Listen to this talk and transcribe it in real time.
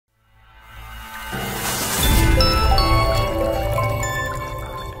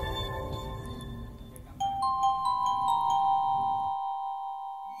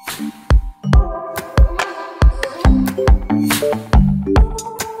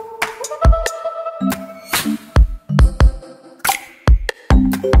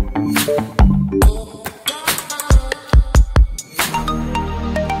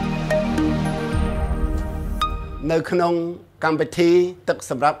នៅក្នុងកម្មវិធីទឹក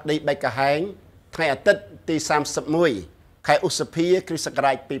សម្រាប់ដីបេកាហែងថ្ងៃអាទិត្យទី31ខែឧសភាគ្រិស្តសក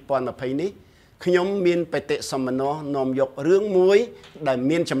រាជ2020នេះខ្ញុំមានបេតិសម្បត្តិនាំយករឿងមួយដែល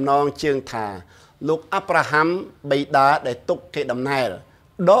មានចំណងជើងថាលោកអាប់រ៉ាហាំបិតាដែលទុកកេរដំណែល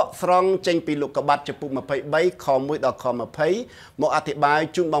ដកស្រង់ចេញពីលោកកបាត់ចំពុក23ខ1ដល់ខ20មកអធិប្បាយ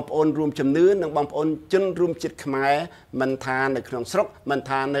ជូនបងប្អូនរួមជំនឿនិងបងប្អូនជនរួមជាតិខ្មែរមិនថានៅក្នុងស្រុកមិន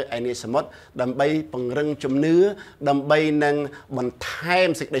ថានៅឯនេសមុទ្រដើម្បីពង្រឹងជំនឿដើម្បីនឹងបន្ថែម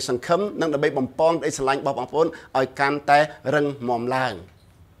សេចក្តីសង្ឃឹមនិងដើម្បីបំពងក្តីស្រឡាញ់របស់បងប្អូនឲ្យកាន់តែរឹងមាំឡើង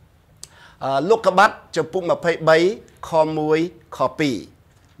លោកកបាត់ចំពុក23ខ1ខ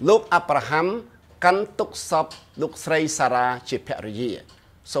2លោកអាប់រ៉ាហាំកាន់ទុកសពលោកស្រីសារ៉ាជាភរិយា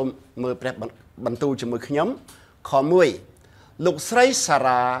សូមមើលព្រះបន្ទូលជាមួយខ្ញុំខ1លោកស្រីសា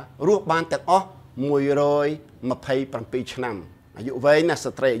រ៉ារស់បានទាំងអស់127ឆ្នាំអាយុវែងណាស់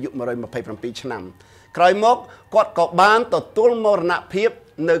ស្ត្រីអាយុ127ឆ្នាំក្រោយមកគាត់ក៏បានទទួលមរណភាព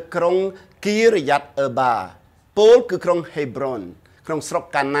នៅក្រុងគីរយ៉ាត់អឺបាពលគឺក្រុងហេប្រូនក្នុងស្រុក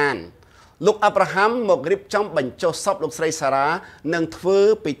កាណានលោកអាប់រ៉ាហាំមករៀបចំបញ្ចុះសពលោកស្រីសារ៉ានិងធ្វើ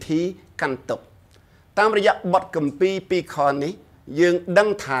ពិធីកាន់ទុក្ខតាមរយៈបទគម្ពីរ2ខនេះយើងដឹង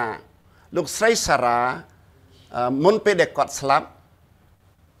ថាលោកស្រីសារ៉ាមុនពេលដែលគាត់ស្លាប់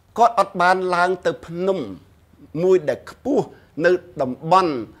គាត់អត់បានឡើងទៅភ្នំមួយដែលខ្ពស់នៅតំប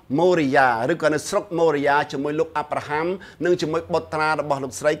ន់ម៉ូរីយ៉ាឬក៏នៅស្រុកម៉ូរីយ៉ាជាមួយលោកអាប់រ៉ាហាំនិងជាមួយបុត្រារបស់លោ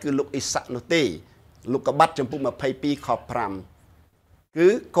កស្រីគឺលោកអ៊ីសាក់នោះទេលោកកបាត់ចំពុក22ខ5គឺ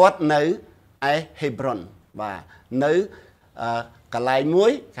គាត់នៅឯហេប្រូនបាទនៅកន្លែងមួ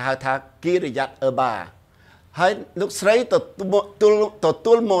យគេហៅថាគីរយ៉ាត់អឺបាហើយលោកស្រីទ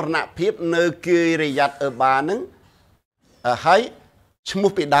ទួលមរណភាពនៅគីរយ៉ាត់អឺបានឹងហើយឈ្មោះ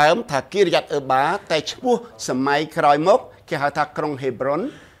ពីដើមថាគីរយ៉ាត់អឺបាតែឈ្មោះសម័យក្រោយមកគេហៅថាក្រុងហេប្រូន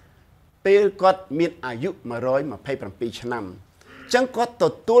ពេលគាត់មានអាយុ127ឆ្នាំអញ្ចឹងគាត់ទ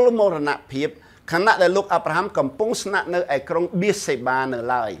ទួលមរណភាពខណៈដែលលោកអាប់រ៉ាហាំកំពុងស្នាក់នៅឯក្រុងបៀសេបានៅ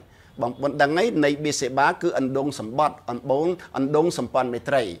ឡើយបងប្អូនដឹងហើយនៃបៀសេបាគឺអណ្ដូងសម្បត្តិអណ្ដូងសម្ព័ន្ធមេ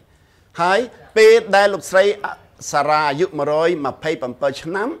ត្រីហើយពេលដែលលោកស្រីសារ៉ាអាយុ127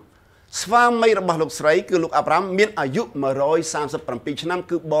ឆ្នាំស្វាមីរបស់លោកស្រីគឺលោកអាប់រ៉ាហាំមានអាយុ137ឆ្នាំ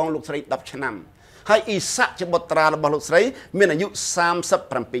គឺបងលោកស្រី10ឆ្នាំហើយអ៊ីសាក់ជាបុត្រារបស់លោកស្រីមានអាយុ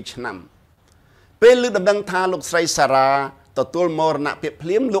37ឆ្នាំពេលឮដំណឹងថាលោកស្រីសារ៉ាទទួលមរណភាពភ្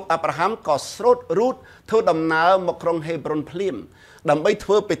លាមលោកអាប់រ៉ាហាំក៏ស្រូតរូតធ្វើដំណើរមកក្រុងហេប្រូនភ្លាមដើម្បីធ្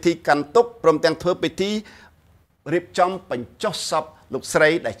វើពិធីកាន់ទុក្ខព្រមទាំងធ្វើពិធីរៀបចំបញ្ចុះសពលោកស្រី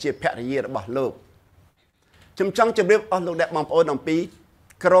ដែលជាភរិយារបស់លោកខ្ញុំចង់ជម្រាបអស់លោកអ្នកបងប្អូនអំពី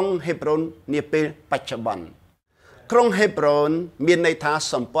ក្រុងហេប្រូននាពេលបច្ចុប្បន្នក្រុងហេប្រូនមានន័យថា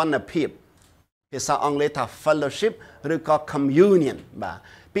សម្ព័ន្ធភាពភាសាអង់គ្លេសថា fellowship ឬក៏ communion បាទ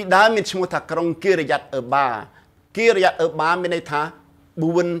ពីដើមមានឈ្មោះថាក្រុងគីរយ៉ាត់អឺបាគីរយ៉ាត់អឺបាមានន័យថា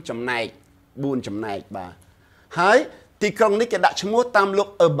4ចំណែកបាទហើយទីក្រុងនេះគេដាក់ឈ្មោះតាមលោក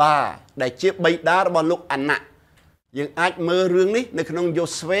អឺបាដែលជាបិតារបស់លោកអាណាក់យើងអាចមើលរឿងនេះនៅក្នុងយ៉ូ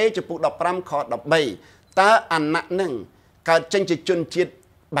ស្វេចំពុក15ខ13តើអាណាក់នឹងកើតចេញជាជនជាតិ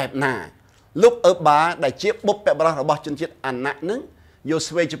បែបណាលោកអឺបាដែលជាបុព្វបុរសរបស់ជនជាតិអាណាក់នឹងយ៉ូ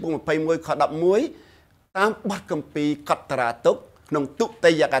ស្វេចំពុក21ខ11តាមបទគម្ពីរកតរាទុកក្នុងទុ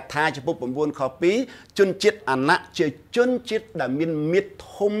តិយកថាចំពុក9ខ2ជនជាតិអាណាក់ជាជនជាតិដែលមានមាឌ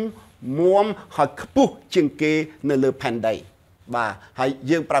ធំមាំហើយខ្ពស់ជាងគេនៅលើផែនដីបាទហើយ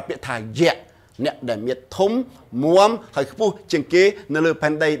យើងប្រើពាក្យថាយៈអ្នកដែលមានធំមាំហើយខ្ពស់ជាងគេនៅលើផែ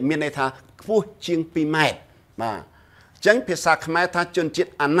នដីមានន័យថាខ្ពស់ជាង2ម៉ែត្របាទអញ្ចឹងភាសាខ្មែរថាជនជា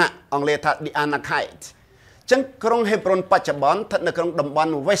តិអាណាក់អង់គ្លេសថា the Anakites អញ្ចឹងក្រុងហេប្រូនបច្ចុប្បន្នស្ថិតនៅក្នុងតំប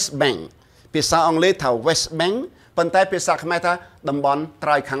ន់ West Bank ភាសាអង់គ្លេសថា West Bank ប៉ុន្តែភាសាខ្មែរថាតំបន់ត្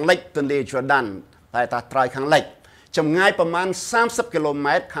រើយខាងលិចទន្លេ Jordan តែថាត្រើយខាងលិចចម្ងាយប្រមាណ30គីឡូ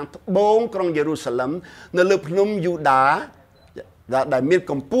ម៉ែត្រខាងត្បូងក្រុងយេរូសាឡឹមនៅលើភ្នំយូដាដែលមាន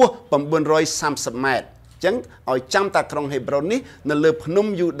កម្ពស់930ម៉ែត្រអញ្ចឹងឲ្យចាំតាក្រុងហេប្រូននេះនៅលើភ្នំ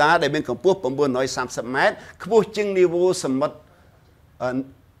យូដាដែលមានកម្ពស់930ម៉ែត្រខ្ពស់ជាងនីវ៉ូសមុទ្រ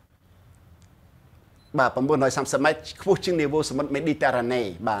បាទ930ម៉ែត្រខ្ពស់ជាងនីវ៉ូសមុទ្រមេឌីទែរ៉ាណេ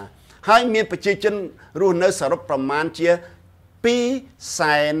បាទហើយមានប្រជាជនរស់នៅសរុបប្រមាណជា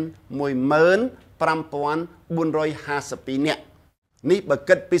215,452 នាក់នេះបើ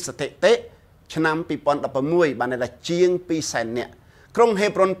គិតពីស្ថិតិឆ្នាំ2016បានន័យថាជាង200,000 នាក់ក្រុងហេ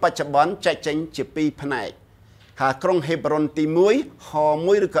ប្រូនបច្ចុប្បន្នចែកចេញជា2ផ្នែកហើយក្រុងហេប្រូនទី1 H1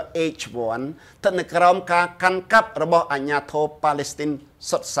 ឬក៏ H1 ស្ថិតនៅក្រោមការកាន់កាប់របស់អាជ្ញាធរប៉ាឡេស្ទីន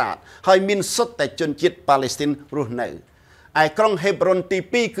សុទ្ធសាធហើយមានសុទ្ធតែជនជាតិប៉ាឡេស្ទីនរស់នៅឯក្រុងហេប្រូនទី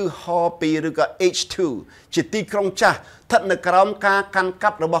2គឺ H2 ឬក៏ H2 ជាទីក្រុងចាស់ស្ថិតនៅក្រោមការកាន់កា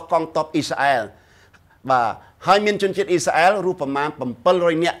ប់របស់កងទ័ពអ៊ីស្រាអែលបាទ ហើយមានជនជាតិអ៊ីស្រាអែលរស់ប្រមាណ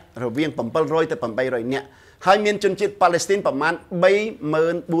700នាក់រវាង700ទៅ800នាក់ហើយមានជនជាតិប៉ាឡេស្ទីនប្រមាណ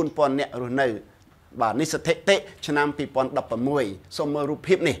34000នាក់រស់នៅបាទនេះស្ថិតិឆ្នាំ2016សូមមើលរូប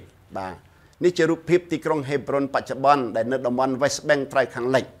ភាពនេះបាទនេះជារូបភាពទីក្រុងហេប្រូនបច្ចុប្បន្នដែលនៅតំបន់ West Bank ត្រៃខាង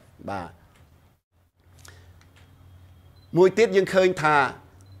លិចបាទមួយទៀតយើងឃើញថា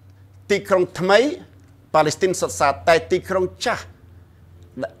ទីក្រុងថ្មីប៉ាឡេស្ទីនសុទ្ធសាធតែទីក្រុងចាស់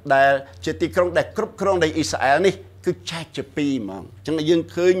ដែលជាទីក្រុងដែលគ្រប់គ្រងដោយអ៊ីស្រាអែលនេះគឺចែកជាពីរហ្មងអញ្ចឹងយើង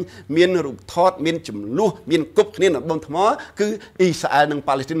ឃើញមានរូបថតមានចំនួនមានគប់គ្នានៅដុំថ្មគឺអ៊ីស្រាអែលនិង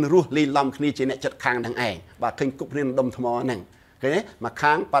ប៉ាឡេស្ទីនរស់លីឡំគ្នាជាអ្នកចិត្តខាងទាំងឯងបាទឃើញគប់គ្នានៅដុំថ្មហ្នឹងឃើញទេមក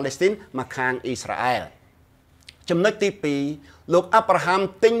ខាងប៉ាឡេស្ទីនមកខាងអ៊ីស្រាអែលចំណុចទី2លោកអាប់រ៉ាហាំ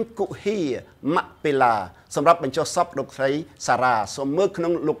ទិញគុហាម៉ាក់ពេឡាសម្រាប់បញ្ចុះសពលោកស្រីសារ៉ាសូមមើលក្នុ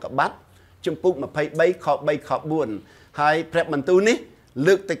ងលោកកបាត់ជំពូក23ខ3ខ4ហើយព្រះបន្ទូលនេះ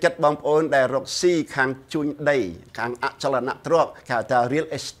លើកទឹកចិត្តបងប្អូនដែលរកស៊ីខាងជួញដីខាងអចលនទ្រព្យគេហៅថា real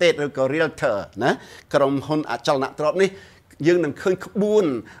estate ឬក៏ realtor ណាក្រុមហ៊ុនអចលនទ្រព្យនេះយើងនឹងឃើញក្បួន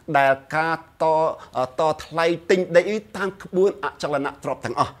ដែលការតថ្លៃទិញដីតាមក្បួនអចលនទ្រព្យ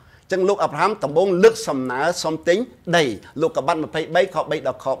ទាំងអស់ចឹងលោកអាប់រ៉ាហាំដំបូងលើកសំណើសុំទិញដីលោកកបាត់23ខ3ដ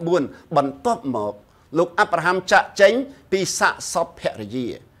ល់ខ4បន្ទាប់មកលោកអាប់រ៉ាហាំចាក់ចេញពីសាកសពភរិយា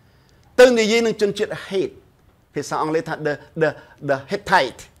ទៅនិយាយនឹងជនជាតិហេតភាសាអង់គ្លេសថា the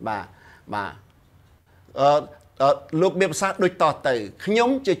Hittite បាទលោកមានប្រសាសន៍ដូចតទៅខ្ញុំ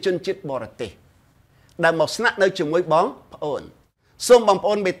ជាជនជាតិបរទេសដែលមកស្នាក់នៅជាមួយបងប្អូនសូមបងប្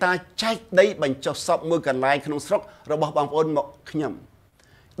អូនមេត្តាចែកដីបញ្ចុះសពមួយកន្លែងក្នុងស្រុករបស់បងប្អូនមកខ្ញុំ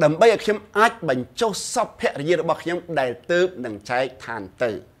ដើម្បីឲ្យខ្ញុំអាចបញ្ចុះសពភរិយារបស់ខ្ញុំដែលទើបនឹងចែកឋាន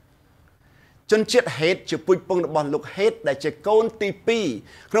ទៅជនជាតិហេតជាពូជពង្សរបស់លោកហេតដែលជាកូនទី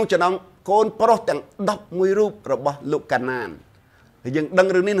2ក្នុងចំណោមកូនប្រុសទាំង11រូបរបស់លោកកាណានយើងដឹង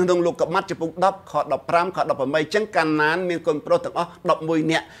រឿងនេះក្នុងលោកកមាត់ចំពុក10ខ15ខ18អញ្ចឹងកាណានមានកូនប្រុសទាំងអស់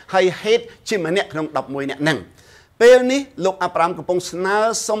11នាក់ហើយហេតជាម្នាក់ក្នុង11នាក់ហ្នឹងពេលនេះលោកអាប់រ៉ាំកំពុងស្នើ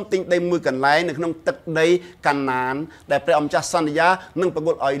សុំទិញដីមួយកន្លែងនៅក្នុងទឹកដីកាណានដែលព្រះអង្គម្ចាស់សន្យានឹងប្រគ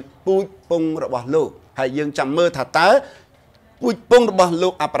ល់ឲ្យពូជពង្សរបស់លោកហើយយើងចាំមើលថាតើពូជពង្សរបស់លោ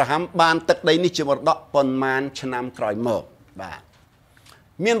កអាប់រ៉ាហាំបានទឹកដីនេះជាមរតកប៉ុន្មានឆ្នាំក្រោយមកបាទ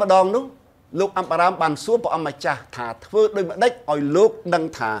មានម្ដងនោះលោកអាប់រ៉ាហាំបានសួរព្រះអង្គម្ចាស់ថាធ្វើដូចម្ដេចឲ្យលោកដឹង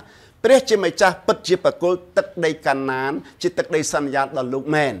ថាព្រះជាម្ចាស់ពិតជាប្រគល់ទឹកដីកាណានជាទឹកដីសន្យាដល់លោក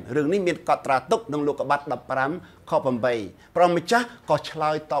មែនរឿងនេះមានកត់ត្រាទុកក្នុងលោកុបាទ15ខ8ព្រះម្ចាស់ក៏ឆ្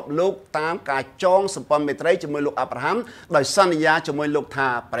លើយតបលោកតាមការចងសម្ព័ន្ធមេត្រីជាមួយលោកអាប់រ៉ាហាំដោយសន្យាជាមួយលោកថា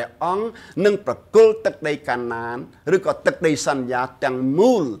ព្រះអង្គនឹងប្រគល់ទឹកដីកាណានឬក៏ទឹកដីសន្យាទាំង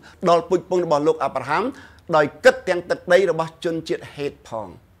មូលដល់ពូជពង្សរបស់លោកអាប់រ៉ាហាំដោយគិតទាំងទឹកដីរបស់ជនជាតិហេតផង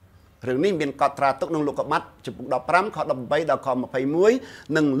រឿងនេះមានកត់ត្រាទុកក្នុងលោកុបាទចំពុក15ខ18ដល់ខ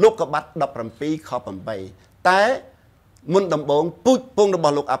21និងលោកុបាទ17ខ8តែមុនដំបូងពូជពង្សរប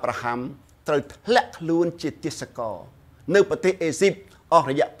ស់លោកអាប់រ៉ាហាំត្រូវធ្លាក់ខ្លួនជាទាសករនៅប្រទេសអេស៊ីបអស់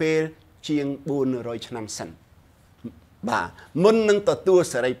រយៈពេលជាង400ឆ្នាំសិនបាទមុននឹងទទួល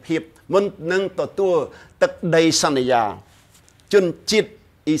សេរីភាពមុននឹងទទួលទឹកដីសន្យាជនជាតិ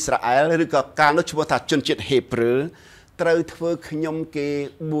អ៊ីស្រាអែលឬក៏ការនោះឈ្មោះថាជនជាតិហេប្រឺត្រូវធ្វើខ្ញុំគេ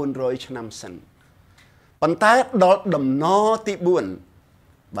400ឆ្នាំសិនប៉ុន្តែដល់ដំណរទី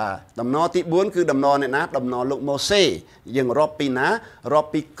4បាទដំណរទី4គឺដំណរអ្នកណាដំណរលោកម៉ូសេយើងរាប់ពីណារាប់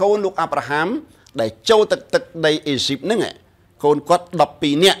ពីកូនលោកអាប់រ៉ាហាំដែលចូលទឹកដីអេស៊ីបហ្នឹងកូនគាត់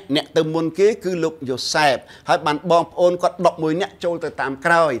12នាក់អ្នកទៅមុនគេគឺលោកយ៉ូសែបហើយបានបងប្អូនគាត់11នាក់ចូលទៅតាម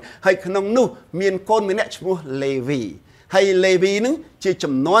ក្រោយហើយក្នុងនោះមានកូនម្នាក់ឈ្មោះលេវីហើយលេវីហ្នឹងជា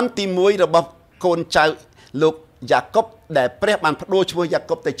ចំនួនទី1របស់កូនចៅលោកយ៉ាកុបដែលព្រះបានផ្ដួលឈ្មោះយ៉ា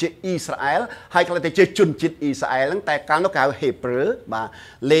កុបទៅជាអ៊ីស្រាអែលហើយក៏ទៅជាជនជាតិអ៊ីស្រាអែលហ្នឹងតែកាលនោះគេហៅហេប្រឺបាទ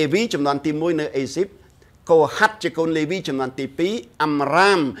លេវីចំនួនទី1នៅអេស៊ីបកូហាត់ជាកូនលេវីចំនួនទី2អាំ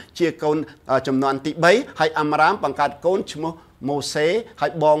រ៉ាមជាកូនចំនួនទី3ហើយអាំរ៉ាមបង្កើតកូនឈ្មោះម៉ូសេហើ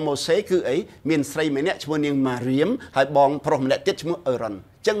យបងម៉ូសេគឺអីមានស្រីម្នាក់ឈ្មោះនាងម៉ារៀមហើយបងប្រុសម្នាក់ទៀតឈ្មោះអេរ៉ុន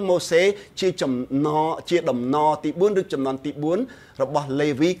ចឹងម៉ូសេជាដំណរទី4ឬចំនួនទី4របស់លេ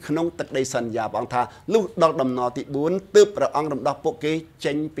វីក្នុងទឹកដីសន្យាព្រះអង្គថាលុះដល់ដំណរទី4ទើបព្រះអង្គរំដោះពួកគេ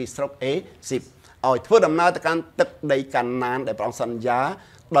ចេញពីស្រុកអេស៊ីបឲ្យធ្វើដំណើរទៅកាន់ទឹកដីកាណានដែលព្រះអង្គសន្យា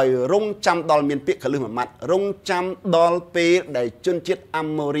ដោយរងចាំដល់មានពាក្យកលឹះមួយម៉ាត់រងចាំដល់ពេលដែលជនជាតិអា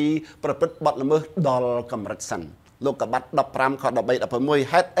ម៉ូរីប្រព្រឹត្តបទល្មើសដល់កម្រិតសិនលោកកបាត់15ខ13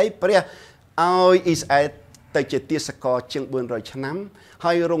 16ហេតុអីព្រះឲ្យអ៊ីស្រាអែលទៅជាទាសករជាង400ឆ្នាំ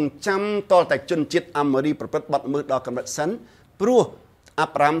ហើយរងចាំតតែជនជាតិអាម៉ូរីប្រព្រឹត្តបទល្មើសដល់កម្រិតសិនព្រោះអា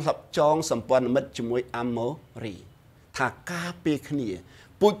ប់រ៉ាំស្លាប់ចងសម្ព័ន្ធមិត្តជាមួយអាម៉ូរីថាការពារគ្នា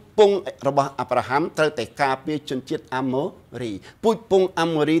ពូជពងរបស់អាប់រ៉ាហាំត្រូវតែការពារជនជាតិអាម៉ូរីពូជពងអា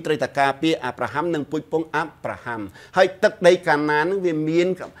ម៉ូរីត្រូវតែការពារអាប់រ៉ាហាំនិងពូជពងអាប់រ៉ាហាំហើយទឹកដីកាណាននឹងវាមាន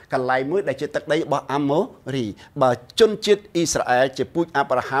កន្លែងមួយដែលជាទឹកដីរបស់អាម៉ូរីបើជនជាតិអ៊ីស្រាអែលជាពូជអា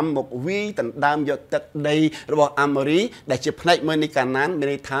ប់រ៉ាហាំមកវាយដណ្ដើមយកទឹកដីរបស់អាម៉ូរីដែលជាផ្នែកមួយនៃកាណានមាន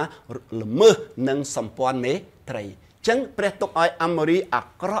ន័យថាល្មើសនឹងសម្ព័ន្ធមេត្រីចឹងព្រះទុកឲ្យអាម៉ូរីអា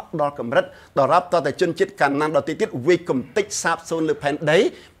ក្រក់ដល់កម្រិតដរាបតតែជនជាតិកាណានដទៃទៀតវាយកំទេចសាបសូន្យលើផែនដី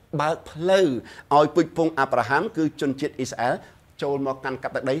បើកផ្លូវឲ្យពូជពងអាប់រ៉ាហាំគឺជនជាតិអ៊ីស្រាអែលចូលមកកាន់កា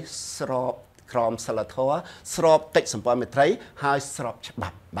ប់ទឹកដីស្របក្រមសិលធម៌ស្របកិច្ចសម្ព័ន្ធមេត្រីហើយស្របច្បា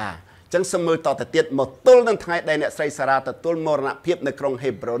ប់បាទចឹងសូមមើលតទៅទៀតមកទល់នឹងថ្ងៃដែលអ្នកស្រីសារ៉ាទទួលមរណភាពនៅក្រុងហេ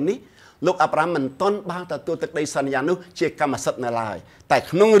ប្រូននេះលោកអាប់រ៉ាហាំមិនទាន់បានទទួលទឹកដីសន្យានោះជាកម្មសិទ្ធិនៅឡើយតែ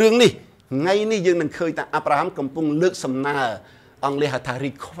ក្នុងរឿងនេះថ្ងៃនេះយើងនឹងឃើញថាអាប់រ៉ាហាំកំពុងលើកសំណើអង់គ្លេសហៅថា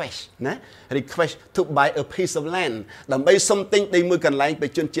request ណា request to buy a piece of land ដើម្បីសុំទិញដីមួយកន្លែង被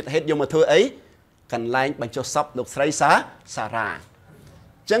ជនជាតិហេតយកមកធ្វើអីកន្លែងបញ្ចុះសពលោកស្រីសារ៉ាអ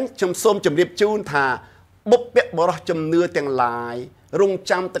ញ្ចឹងខ្ញុំសូមជម្រាបជូនថាបុព្វបុរសជំនឿទាំងឡាយរង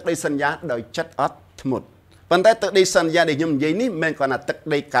ចាំទឹកដីសន្យាដោយចិត្តអត់ធ្មត់ប៉ុន្តែទឹកដីសន្យាដែលខ្ញុំនិយាយនេះមិនមែនគ្រាន់តែទឹក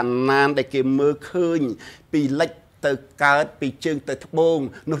ដីកាណានដែលគេមើលឃើញពីលិចទៅកើតពីជើងទៅត្បូង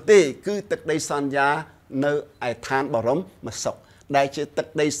នោះទេគឺទឹកដីសន្យានៅឯឋានបរមសុខដែលជាទឹក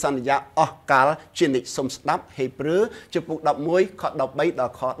ដីសន្យាអស់កាលជានិច្ចសូមស្ដាប់ហេព្រើរជំពូក11ខ13ដ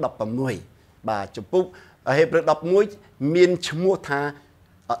ល់ខ16បាទជំពូកហេព្រើរ11មានឈ្មោះថា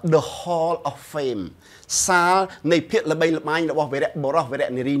The Hall of Fame សាលនៃភាគល្បីល្បាញរបស់វីរៈបុរសវីរៈ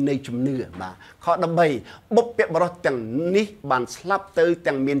នារីនៃជំនឿបាទខ13បុព្វបុរសទាំងនេះបានស្លាប់ទៅ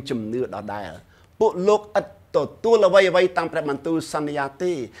ទាំងមានជំនឿដដែលពួកលោកឥតទទួលអ្វីតាមព្រះបន្ទូលសន្យា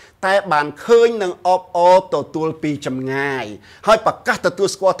ទេតែបានឃើញនឹងអបអរទទួលពីចម្ងាយហើយប្រកាសទទួល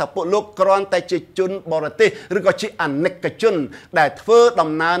ស្គាល់ថាពួកលោកគ្រាន់តែជាជនបរទេសឬក៏ជាអនិកជនដែលធ្វើដំ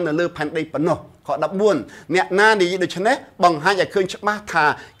ណើរនៅលើផែនដីប៉ុណ្ណោះខ14អ្នកណានិយាយដូច្នេះបង្ហាញឲ្យឃើញច្បាស់ថា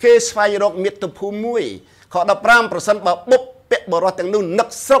គេស្វែងរកមាតុភូមិមួយខ15ប្រសិនបើបុព្វបរោះទាំងនោះនឹក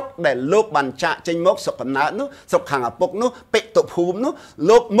ស្រុកដែលលោកបានចាក់ចេញមកស្រុកកំណើតនោះស្រុកខាងឪពុកនោះបេតុភូមិនោះ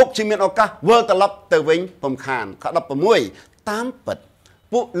លោកមុខជាមានឱកាសវិលត្រឡប់ទៅវិញពំខានខ16តាមពិត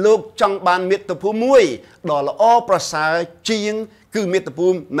ពួកលោកចង់បានមាតុភូមិមួយដ៏ល្អប្រសើរជាងគឺមាតុភូ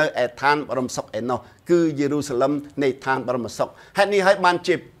មិនៅឯឋានបរមសុខឯណោះគឺយេរូសាឡឹមនៃឋានបរមសុខហេតុនេះហើយបាន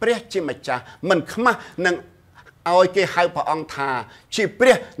ជាព្រះជាម្ចាស់មិនខ្មាស់នឹងឲ្យគេហៅព្រះអង្គថាជាព្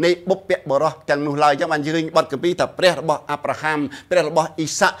រះនៃបុព្វបុរសទាំងនោះឡើយអញ្ចឹងបានយើងបទគម្ពីរថាព្រះរបស់អាប់រ៉ាហាំព្រះរបស់អ៊ី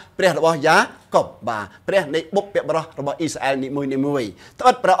សាក់ព្រះរបស់យ៉ាកុបបាទព្រះនៃបុព្វបុរសរបស់អ៊ីស្រាអែលនីមួយត្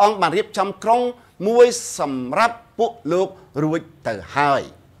បិតព្រះអង្គបានរៀបចំក្រុងមួយសម្រាប់ពួកលោករួចទៅហើយ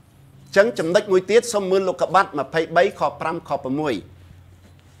អញ្ចឹងចំណុចមួយទៀតសូមមើលលោកុបាទ23ខ5ខ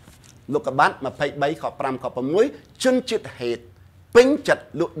6លោកុបាទ23ខ5ខ6ជនជាតិហេតពេញចិត្ត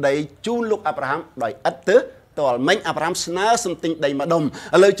លក់ដីជូនលោកអាប់រ៉ាហាំដោយឥតទើតលមិញអាប់រ៉ាហាំស្នើសំទិញដីមួយដុំ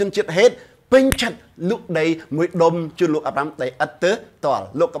ឥឡូវជនជាតិហេតពេញចិត្តលក់ដីមួយដុំជូនលោកអាប់រ៉ាហាំដីឥតទើតល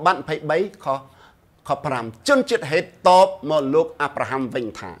លោកុបាទ23ខ5ជនជាតិហេតតបមកលោកអាប់រ៉ាហាំវិញ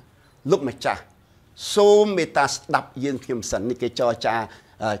ថាលោកម្ចាស់សូមមេត្តាស្ដាប់យើងខ្ញុំសិននេះគេចរចា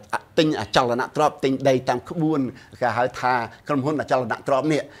ទិញអចលនទ្រព្យទិញដីតាមក្បួនគេហៅថាក្រុមហ៊ុនអចលនទ្រព្យ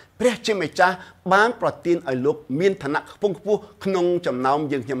នេះព្រះជាម្ចាស់បានប្រទានឲ្យលោកមានឋានៈខ្ពង់ខ្ពស់ក្នុងចំណោម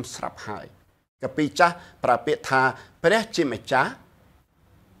យើងខ្ញុំស្រាប់ហើយកាពីចាស់ប្រើពាក្យថាព្រះជាម្ចាស់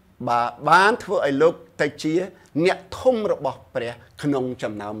បានធ្វើឲ្យលោកទៅជាអ្នកធំរបស់ព្រះក្នុង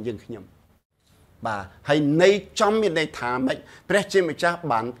ចំណោមយើងខ្ញុំបាទហើយនៃចំមានន័យថាម៉េចព្រះជាម្ចាស់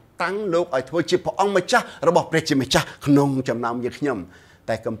បានតាំងលោកឲ្យធ្វើជាព្រះអង្គម្ចាស់របស់ព្រះជាម្ចាស់ក្នុងចំណោមយើងខ្ញុំ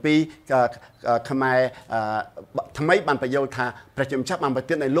តែគម្ពីរខ្មែរថ្មីបានបញ្យល់ថាព្រះជាម្ចាស់បានប្រ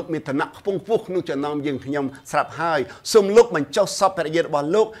ទានឲ្យលោកមានឋានៈខ្ពង់ខ្ពស់ក្នុងចំណោមយើងខ្ញុំស្រាប់ហើយសូមលោកបញ្ចុះសពភរិយារបស់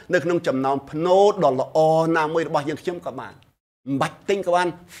លោកនៅក្នុងចំណោមភ្នោដ៏ល្អណាមួយរបស់យើងខ្ញុំក៏បានមិនបាច់ទិញក៏បាន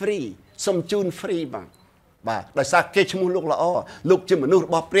free សូមជូន free បាទដោយសារគេឈ្មោះលោកល្អលោកជាមនុស្សរ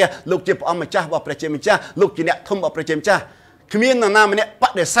បស់ព្រះលោកជាព្រះអង្គម្ចាស់របស់ព្រះជាម្ចាស់លោកជាអ្នកធំរបស់ព្រះជាម្ចាស់គ្មាននរណាម្នាក់ប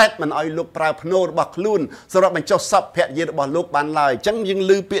ដិសេធមិនឲ្យលោកប្រើភ្នោរបស់ខ្លួនសម្រាប់បញ្ចុះសពភរិយារបស់លោកបានឡើយអញ្ចឹងយើង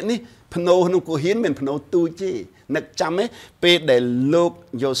ឮពាក្យនេះភ្នោក្នុងគូហ៊ានមានភ្នោទូចទេនឹកចាំទេពេលដែលលោក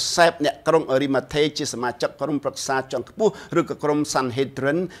យូសេបអ្នកក្រុងអេរីម៉ាថេជាសមាជិកក្រុមប្រឹក្សាជាន់ខ្ពស់ឬក៏ក្រុមសាន់ហេដ្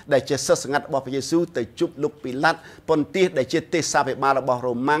រិនដែលជាសិស្សស្ងាត់របស់ព្រះយេស៊ូវទៅជួបលោកពីឡាត់ប៉ុន្តែដែលជាទេសាភិបាលរបស់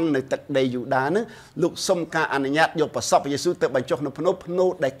រ៉ូម៉ាំងនៅទឹកដីយូដានឹងលោកសុំការអនុញ្ញាតយកប្រសពព្រះយេស៊ូវទៅបញ្ចុះនៅភ្នោ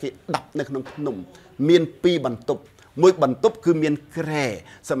ដែលគេដាប់នៅក្នុងភ្នំមាន2បន្ទប់មួយបន្ទប់គឺមានក្រែ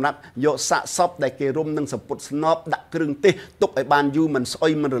សម្រាប់យកសាកសពដែលគេរុំនឹងសម្ពុតស្នប់ដាក់គ្រឿងទេសទុកឲ្យបានយូរមិនស្អុ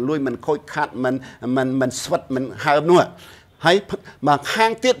យមិនរលួយមិនខូចខាតមិនស្វិតមិនហើមនោះហើយមកខា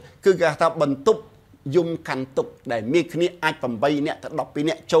ងទៀតគឺគេថាបន្ទប់ យំកាន់ទុកដែលមានគ្នាអាច8នាក់ទៅ12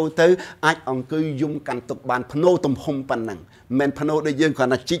នាក់ចូលទៅអាចអង្គុយយំកាន់ទុកបានភ្នោទំហំប៉ុណ្ណឹងមិនភ្នោដូចយើងគ្រា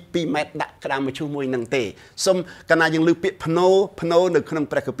ន់តែជីក2ម៉ែត្រដាក់ក្តាមមឈូសមួយនឹងទេសូមកាលណាយើងលើពាក្យភ្នោនៅក្នុង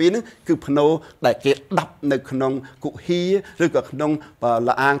ព្រះគម្ពីរនេះគឺភ្នោដែលគេដាប់នៅក្នុងគុហាឬក៏ក្នុងល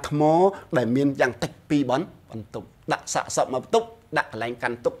អាងថ្មដែលមានយ៉ាងតិច2បន្ទប់ដាក់សាកសពមកបន្ទប់ដាក់កន្លែងកា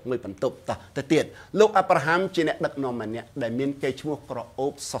ន់ទុកមួយបន្ទប់ទៅទៀតលោកអាប់រ៉ាហាំជាអ្នកដឹកនាំម្នាក់ដែលមានកេរ្តិ៍ឈ្មោះក្រអូ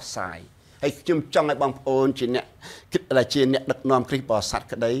បសរសើរហើយខ្ញុំចង់ឲ្យបងប្អូនជាអ្នកដែលជាអ្នកដឹកនាំគ្រីស្ទបរិស័ទ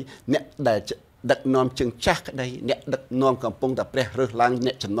ក្តីអ្នកដែលដឹកនាំជើងចាស់ក្តីអ្នកដឹកនាំកំពុងតែព្រះរើសឡើង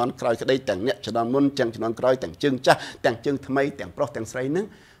អ្នកជំនាន់ក្រោយក្តីទាំងអ្នកជំនាន់មុនទាំងជំនាន់ក្រោយទាំងជើងចាស់ទាំងជើងថ្មីទាំងប្រុសទាំងស្រីហ្នឹង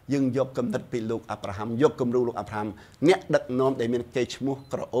យើងយកគំនិតពីលោកអាប់រ៉ាហាំយកគំរូលោកអាប់រ៉ាហាំអ្នកដឹកនាំដែលមានកេរ្តិ៍ឈ្មោះ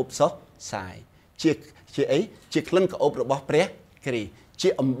ក្រអូបសរសើរជាអីជាក្លិនក្រអូបរបស់ព្រះគ្រីស្ទជា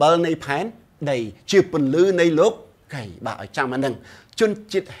អំបិលនៃផែនដីជាពន្លឺនៃលោកកៃបាទឲ្យចាំអាហ្នឹងជន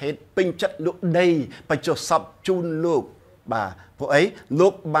ជាតិហេតុពេញចិត្តលោកដីបច្ចុប្បន្នជូនលោកបាទពួកអីលោ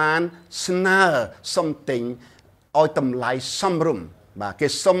កបានស្នើសុំទិញឲ្យតម្លៃសមរម្យបាទគេ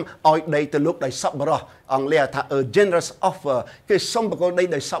សុំឲ្យដីទៅលោកដោយសប្បុរសអង់គ្លេសថា a generous offer គេសុំបកគលដី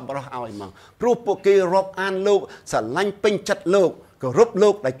ដោយសប្បុរសឲ្យមកព្រោះពួកគេរាប់អានលោកស្រឡាញ់ពេញចិត្តលោកគោរពលោ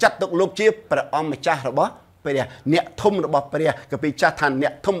កដែលចាត់ទុកលោកជាព្រះអង្គម្ចាស់របស់ព្រះអ្នកធំរបស់ព្រះកាពីចាស់ថាអ្ន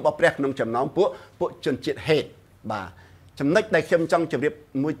កធំរបស់ព្រះក្នុងចំណោមពួកជនជាតិហេតុបាទចំណុចដែលខ្ញុំចង់ជម្រាប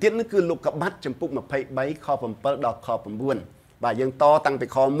មួយទៀតនោះគឺលោកកបាត់ចំពុក23ខ7ដល់ខ9បាទយើងតតាំងពី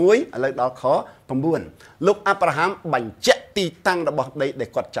ខ1ឥឡូវដល់ខ9លោកអាប់រ៉ាហាំបញ្ជាក់ទីតាំងរបស់ដីដែល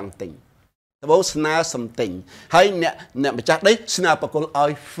គាត់ចង់ទិញដំបូងស្នើសំទិញហើយអ្នកម្ចាស់ដីស្នើបកគលឲ្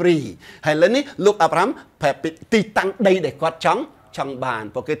យ free ហើយឥឡូវនេះលោកអាប់រ៉ាហាំប្រាប់ពីទីតាំងដីដែលគាត់ចង់បាន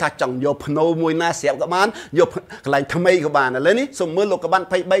ព្រោះគេថាចង់យកភ្នោមួយណាស្រាប់ក៏បានយកកន្លែងថ្មីក៏បានឥឡូវនេះសូមមើលលោកកបាន់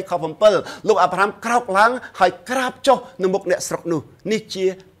23ខ7លោកអាប់រ៉ាហាំក្រោកឡើងហើយក្រាបចុះនៅមុខអ្នកស្រុកនោះនេះជា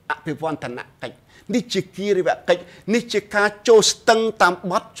អភិវឌ្ឍនកិច្ចនេះជាគិរិយាកិច្ចនេះជាការចូលស្ទឹងតាម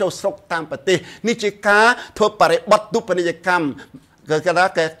បទចូលស្រុកតាមប្រទេសនេះជាការធ្វើបរិបទទុបនីយកម្មគេ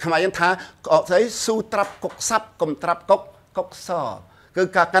ខ្មែរថាស្អីស៊ូត្រាប់កុកសាប់កុំត្រាប់កុកសគឺ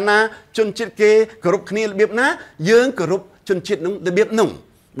កាលណាជនជាតិគេគោរពគ្នារបៀបណាយើងគោរពជនជាតិនោះរបៀបនោះ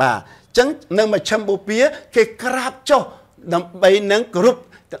បាទអញ្ចឹងនៅមជ្ឈិមបូព៌ាគេក្រាបចុះដើម្បីនឹងគោរព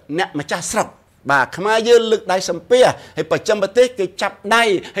អ្នកម្ចាស់ស្រុកបាទខ្មែរយើងលើកដៃសំពះហើយបច្ចឹមប្រទេសគេចាប់ដៃ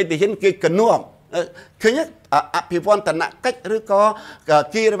ហើយទាហានគេកនួបឃើញអភិវឌ្ឍនកិច្ចឬក៏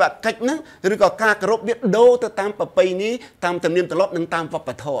គិរិយាកិច្ចហ្នឹងឬក៏ការគោរពវាដូរទៅតាមប្រពៃណីតាមទំនៀមទម្លាប់និងតាមវប្ប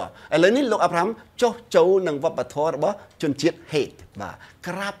ធម៌ឥឡូវនេះលោកអាប់រ៉ាហាំចុះចូលនឹងវប្បធម៌របស់ជនជាតិហេតុបាទ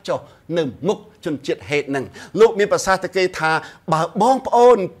ក្រាបចុះនៅមុខជនជាតិហេតុហ្នឹងលោកមានប្រសាសន៍ទៅគេថាបើបងប្អូ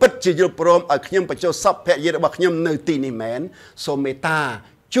នពិតជាយល់ព្រមឲ្យខ្ញុំបញ្ចុះសពភរិយារបស់ខ្ញុំនៅទីនេះមែនសូមមេត្តា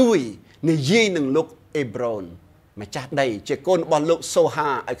ជួយនិយាយនឹងលោកអេប្រូនម្ចាស់ដីជាកូនរបស់លោកសូហា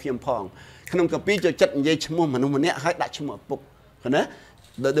ឲ្យខ្ញុំផងក្នុងកាពីចូលចិត្តនិយាយឈ្មោះមនុស្សម្នាក់ឲ្យដាក់ឈ្មោះឪពុកណា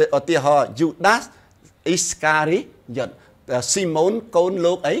ដោយឧទាហរណ៍ Judas Iscariot ស៊ីម៉ូនកូន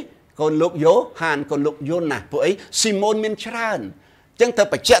លោកអីកូនលោកយ៉ូហានកូនលោកយូណាពួកអីស៊ីម៉ូនមានច្រើនអញ្ចឹងទៅ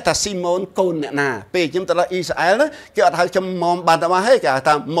បញ្ជាក់ថាស៊ីម៉ូនកូនអ្នកណាពេលខ្ញុំទៅដល់អ៊ីស្រាអែលគេអត់ហៅខ្ញុំម៉មបានតែមកហេគេហៅ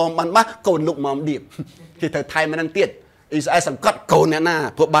ថាម៉មបានបាស់កូនលោកម៉មឌៀបគេទៅថែមមិននឹងទៀតអ៊ីស្រាអែលសង្កត់កូនអ្នកណា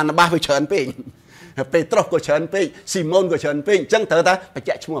ពួកបានបាស់វាច្រើនពេកពេត្រុសក៏ច្រើនពេកស៊ីម៉ូនក៏ច្រើនពេកអញ្ចឹងត្រូវតែបញ្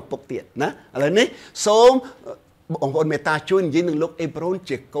ជាក់ឈ្មោះឪពុកទៀតណាឥឡូវនេះសូមបងប្អូនមេត្តាជួយនិយាយនឹងលោកអេប្រូន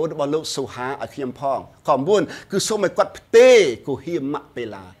ជាកូនរបស់លោកសូហាឲ្យខ្ញុំផងខ9គឺសូមឲ្យគាត់ផ្ទេរកូហៀម៉ាក់ពេ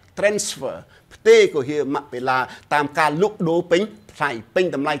ឡា transfer ផ្ទេរកូហៀម៉ាក់ពេឡាតាមការលក់ដូរពេញថ្លៃពេញ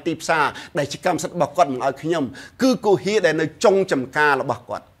តម្លៃទីផ្សារដែលជាកម្មសិទ្ធិរបស់គាត់មិនឲ្យខ្ញុំគឺកូហៀដែលនៅចុងចំការរបស់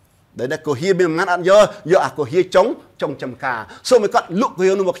គាត់ដែលកូហៀមានអំណាចអត់យកអាកូហៀចុងចំការសូមឲ្យគាត់លក់កូ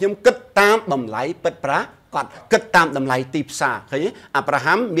ហៀនោះមកខ្ញុំគិតតាមតម្លៃពិតប្រាកដគិតតាមតម្លៃទីផ្សារឃើញអាប់រ៉ា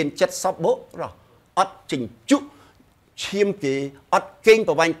ហាំមានចិត្តសប្បុរសអត់ចិញ្ចុះឈាមគេអត់កេង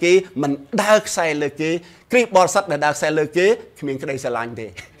ប្រវាញ់គេមិនដើរខ្សែលើគេគ្រីស្ទបរិស័ទដែលដើរខ្សែលើគេគ្មានក្តីស្រឡាញ់ទេ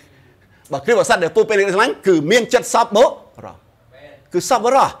បើគ្រីស្ទបរិស័ទដែលពុះពេលក្តីស្រឡាញ់គឺមានចិត្តសប្បុរសគឺសប្បុ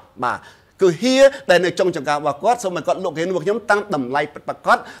រសបាទគឺហៀដែលនៅចុងចង្ការរបស់គាត់សូមឲ្យគាត់លក់គេរបស់ខ្ញុំតាមតម្លៃពិតប្រាក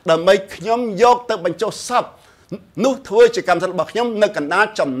ដដើម្បីខ្ញុំយកទៅបញ្ចុះសពនោះធ្វើជាកម្មសិទ្ធិរបស់ខ្ញុំនៅកណ្ដាល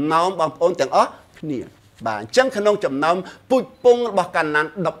ចំណោមបងប្អូនទាំងអស់គ្នាបាទអញ្ចឹងក្នុងចំណោមពូជពងរបស់កាណាន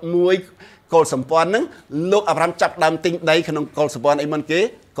11កុលសម្ព័ន្ធហ្នឹងលោកអាប់រ៉ាំចាប់ដើមទិញដីក្នុងកុលសម្ព័ន្ធអីមុនគេ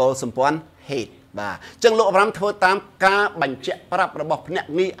កុលសម្ព័ន្ធហេតុបាទអញ្ចឹងលោកអាប់រ៉ាំធ្វើតាមការបញ្ជាក់ប្រាប់របស់ភ្នាក់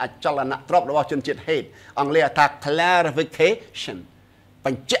ងារអចលនទ្រព្យរបស់ជនជាតិហេតុអង់គ្លេសថា clarification ប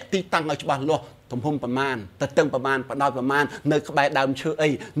ញ្ជាក់ទីតាំងឲ្យច្បាស់លាស់ទំហំប្រមាណទៅតឹងប្រមាណបដោយប្រមាណនៅក្បែរដើមឈើអី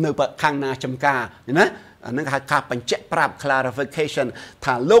នៅខាងណាចំការណាអានឹងហៅការបញ្ជាក់ប្រាប់ clarification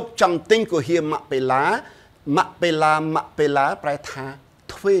ថាលោកចង់ទិញកូហៀម៉ាក់ពេឡាប្រែថា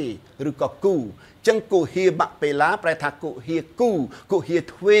ធ ទ្វេឬក៏គូចឹងគូហៀបាក់ពេលឡាប្រែថាគូហៀគូគូហៀ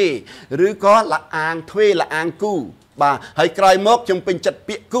ទ្វេឬក៏លអាងទ្វេលអាងគូបាទហើយក្រោយមកខ្ញុំពេញចិត្ត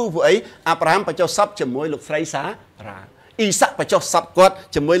ពាក្យគូព្រោះអីអាប់រ៉ាមបញ្ចុះសពជាមួយលោកស្រីសារ៉ាអ៊ីសាក់បញ្ចុះសពគាត់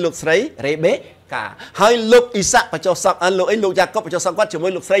ជាមួយលោកស្រីរ៉េបេកាហើយលោកអ៊ីសាក់បញ្ចុះសពលោកយ៉ាកុបបញ្ចុះសពគាត់ជាមួ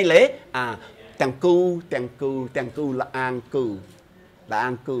យលោកស្រីលេទាំងគូលអាងគូ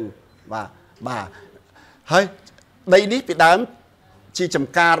បាទហើយដីនេះពីដើមជាចំ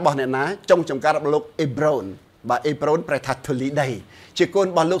ការរបស់អ្នកណាចុងចំការរបស់លោកអេប្រូនបាទអេប្រូនប្រែថាធូលីដីជាកូន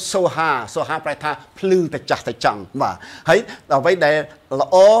របស់លោកសូហាប្រែថាភ្លឺតែចាស់តែចង់បាទហើយអ្វីដែលល្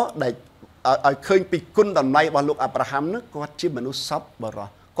អដែលឲ្យឃើញពីគុណតម្លៃរបស់លោកអាប់រ៉ាហាំនោះគាត់ជាមនុស្សសប្បុរស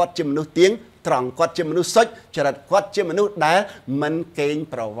គាត់ជាមនុស្សទៀងត្រង់គាត់ជាមនុស្សសុចរិតគាត់ជាមនុស្សដែលមិនកេង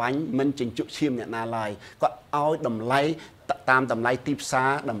ប្រវ័ញ្ចមិនចិញ្ចុកឈាមអ្នកណាឡើយគាត់ឲ្យតម្លៃតាមតម្លៃទីផ្សារ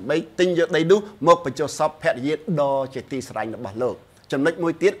ដើម្បីទិញយកដីនោះមកបញ្ចុះសពភរិយាដ៏ជាទីស្រឡាញ់របស់លោកចំណុចមួ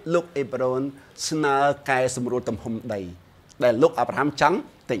យទៀតលោកអេប្រូនស្នើកែសម្រួលទំហំដីដែលលោកអាប់រ៉ាហាំចង់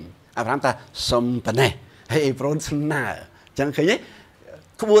ទិញអាប់រ៉ាហាំថាសុំប៉ុណ្ណេះហើយអេប្រូនស្នើអញ្ចឹងឃើញទេ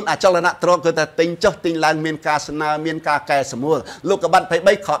ក្បួនអចលនៈទ្រព្យគឺថាទិញចុះទិញឡើងមានការស្នើមានការកែសម្រួលលោកកបាត់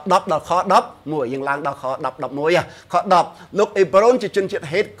23ខ10ដល់ខ11យើងឡើងដល់ខ10 11ខ10លោកអេប្រូនជាជនជាតិ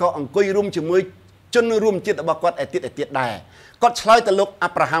ហេតក៏អង្គុយរួមជាមួយជនរួមជាតិរបស់គាត់ឯទៀតដែរគាត់ឆ្លើយទៅលោកអា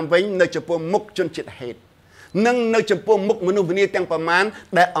ប់រ៉ាហាំវិញនៅចំពោះមុខជនជាតិហេតនិងនៅចំពោះមុខមនុស្សម្នាទាំងប្រមាណ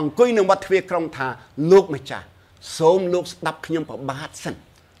ដែលអង្គុយនៅវត្តទ្វារក្រុងថាលោកម្ចាស់សូមលោកស្ដាប់ខ្ញុំប្របាទសិន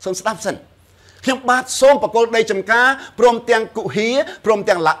សូមស្ដាប់សិនខ្ញុំបាទសូមបកគលដីចំការព្រមទាំងគុហាព្រម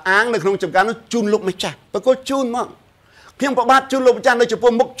ទាំងលាអាងនៅក្នុងចំការនោះជូនលោកម្ចាស់បកគលជូនមកខ្ញុំប្របាទជូនលោកម្ចាស់នៅចំ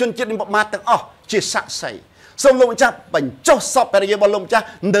ពោះមុខជនជាតិប្របាទទាំងអស់ជាស័ក្តិសិទ្ធិសូមលោកម្ចាស់បញ្ចុះសពភរិយារបស់លោកម្ចាស់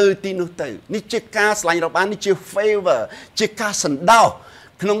នៅទីនោះទៅនេះជាការស្លាញ់របាននេះជា favor ជាការសណ្ដោស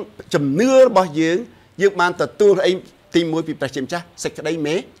ក្នុងជំនឿរបស់យើងបានទទួលអីទី1ពីព្រះជាម្ចាស់សេចក្តី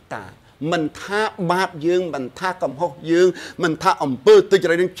មេត្តាមិនថាបាបយើងមិនថាកំហុសយើងមិនថាអំពើទុច្ច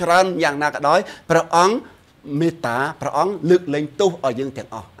រិតនឹងច្រើនយ៉ាងណាក៏ដោយព្រះអង្គមេត្តាព្រះអង្គលើកលែងទោសឲ្យយើងទាំង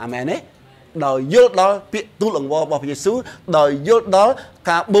អស់អាមែនទេដោយយល់ដល់ពាក្យទូលអង្វររបស់ព្រះយេស៊ូវដោយយល់ដល់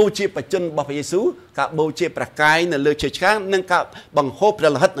ការបូជាបជនរបស់ព្រះយេស៊ូវការបូជាព្រះកាយនៅលើឈើឆ្កាងនិងការបង្ហូរព្រះ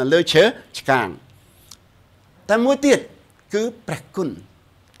លិខិតនៅលើឈើឆ្កាងតែមួយទៀតគឺព្រះគុណ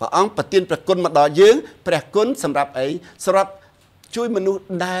ព្រះអង្គប្រទានព្រះគុណមកដល់យើងព្រះគុណសម្រាប់អីសម្រាប់ជួយមនុស្ស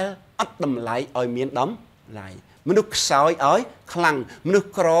ដែលអត់តម្លៃឲ្យមានតម្លៃមនុស្សខ្សោយឲ្យខ្លាំងមនុស្ស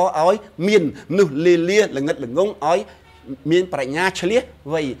ក្រឲ្យមានមនុស្សលាល្ងិតល្ងងឲ្យមានប្រាជ្ញាឆ្លៀស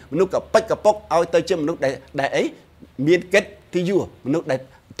វៃមនុស្សកប៉ិចកប៉ុកឲ្យទៅជាមនុស្សដែលអីមានកិត្តិយសមនុស្សដែល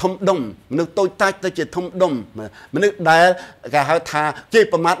ធំដុំមនុស្សតូចតាចទៅជាធំដុំមនុស្សដែលគេហៅថាគេ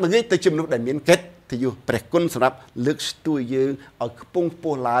ប្រមាថមួយទៅជាមនុស្សដែលមានកិត្តិយសព្រះគុណសម្រាប់លើកស្ទួយយើងឲ្យខ្ពង់ខ្ព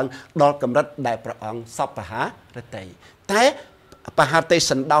ស់ឡើងដល់កម្រិតដែលព្រះអង្គសពហារតីតែបហារតី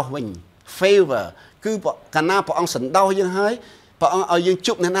សណ្ដោសវិញ favor គឺកាលណាព្រះអង្គសណ្ដោសយើងហើយព្រះអង្គឲ្យយើងជ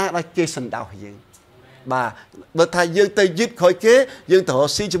ប់អ្នកណាដែលគេសណ្ដោសយើងបាទបើថាយើងទៅយឺតក្រោយគេយើងទៅរក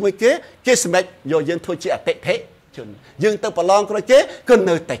ស៊ីជាមួយគេសម្រេចយកយើងធ្វើជាអតិថិជនយើងទៅប្រឡងក្រោយគេក៏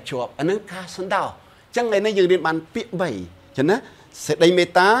នៅតែជាប់អានឹងការសណ្ដោសអញ្ចឹងថ្ងៃនេះយើងរៀនបានពាក្យ3ចឹងណាសេចក្តីមេ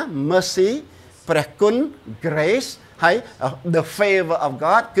ត្តា mercy ព្រះគុណ grace ហើយ the favor of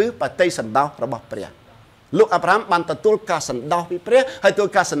God គឺបតីសណ្ដោសរបស់ព្រះលោកអាប់រ៉ាំបានទទួលការសណ្ដោសពីព្រះហើយទទួល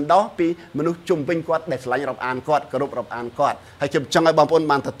ការសណ្ដោសពីមនុស្សជុំវិញគាត់ដែលឆ្លាញ់រាប់អានគាត់គោរពរាប់អានគាត់ហើយខ្ញុំចង់ឲ្យបងប្អូន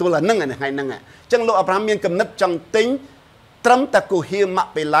បានទទួលអានឹងថ្ងៃហ្នឹងអញ្ចឹងលោកអាប់រ៉ាំមានគំនិតចង់ទិញត្រឹមតែគូហាម៉ា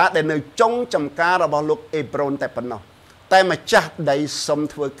ក់ពេឡាដែលនៅចុងចំការរបស់លោកអេប្រូនតែប៉ុណ្ណោះតែម្ចាស់ដីសុំ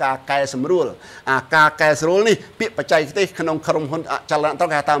ធ្វើការកែសម្រួលការកែសម្រួលនេះពាក្យបច្ចេកទេសក្នុងក្រុមហ៊ុនអចលនទ្រព្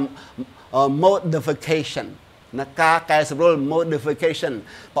យគេហៅថា modification ណាការកែសម្រួល modification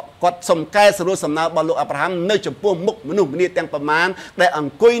គាត់សុំកែសម្រួលសំណើរបស់លោកអាប់រ៉ាហាំនៅចំពោះមុខមនុស្សម្នាទាំងប្រមាណដែលអ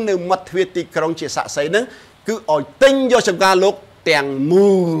ង្គុយនៅមាត់ទ្វារទីក្រុងជាសាក្សីហ្នឹងគឺឲ្យទិញយកចំការលោកទាំងមូ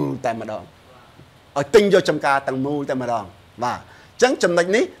លតែម្ដងឲ្យទិញយកចំការទាំងមូលតែម្ដងបាទអញ្ចឹងចំណុច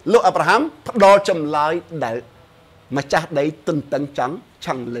នេះលោកអាប់រ៉ាហាំផ្ដល់ចម្លើយដែលម្ចាស់ដីទន្ទឹងចង់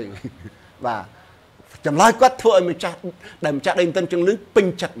ឆឹងលើបាទចម្លើយគាត់ធ្វើឲ្យម្ចាស់ដីទន្ទឹងចង់លើពេញ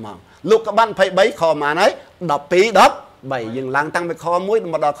ចិត្តមកលោកកបាន23ខប៉ុន្មានហើយ12យើងឡើងតាំងពីខ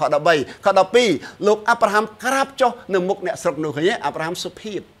1មកដល់ខ13ខ12លោកអាប់រ៉ាហាំក្រាបចុះនៅមុខអ្នកស្រុកនោះឃើញទេអាប់រ៉ាហាំសុ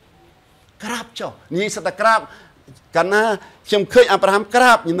ភាពក្រាបចុះនិយាយសតក្រាបកាលណាខ្ញុំឃើញអាប់រ៉ាហាំក្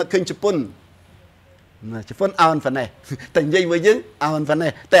រាបខ្ញុំនឹកឃើញជប៉ុនអោនប៉ុណ្ណេះតែនិយាយមួយយើងអោនប៉ុណ្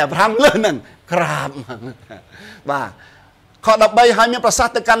ណេះតែអាប់រ៉ាហាំលើហ្នឹងក្រាបបាទខ13ហើយមានប្រសាស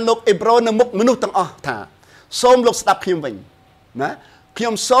ន៍ទៅកាន់លោកអេប្រូននៅមុខមនុស្សទាំងអស់ថាសូមលោកស្ដាប់ខ្ញុំវិញណាខ្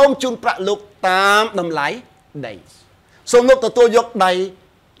ញុំសូមជូនប្រាក់លោកតាមតម្លៃដីសូមលោកទទួលយកដៃ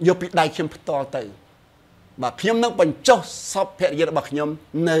យកពីដៃខ្ញុំផ្ទាល់ទៅ bà nhóm nâng bằng chốt sắp hệ gì bà nhóm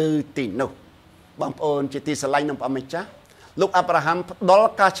nơi tì nụ bằng ôn chỉ tì xa lanh nông bà mê chá lúc Abraham đó là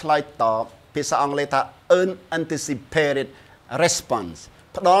cá lại tỏ phía xa ông lê ta unanticipated response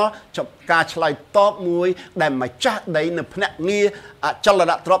đó cho cá lại tỏ mùi để mà chắc đấy nè phép nghe cho là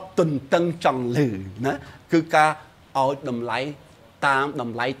đã trọc tuần tân trọng lử cứ cá ôi đầm lấy tam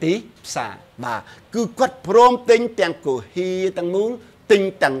đầm lấy tí xa bà cứ quất prom tinh tiền của hi tăng muốn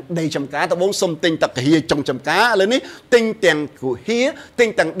tinh tầng đầy chấm cá tao bốn xôm tinh tầng hi trong chấm cá lên ní tinh tiền của hi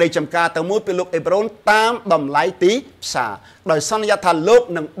tinh tầng đầy chấm cá tao muốn bị lúc Ebron tam đầm lấy tí xa đời sau này thà lúc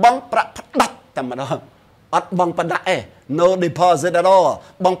nâng bóng bạc đắt tầm mà đó ắt bóng bạc đắt no deposit at all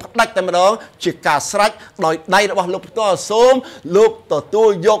bóng bạc đắt tầm mà đó chỉ cả sạch đòi đây là lúc to xôm lúc tổ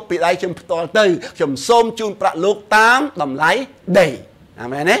tôi dọc bị đây chấm to từ chấm xôm chun bạc lúc tam đầm lấy đầy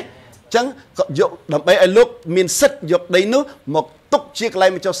amen ấy chẳng có dọc đầm ấy lúc miền sứt dọc đấy nước một túc chiếc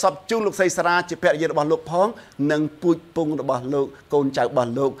lại mà cho sập chung lúc xây ra chỉ phải giờ bảo lúc phong nâng bụi bung được bảo lúc côn chạy bảo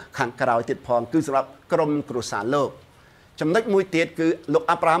lúc hàng cào tiệt phong cứ sập krom cửu sản lúc trong nách mũi tiệt cứ lúc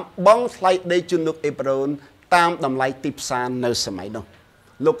Abraham bong lại đây chung lúc Ebron tam đầm lại tiệp san nơi sớm ấy đâu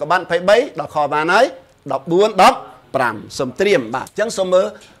lúc các bạn phải bấy đọc kho bàn ấy đọc buôn đọc pram sớm tiêm bà chẳng sớm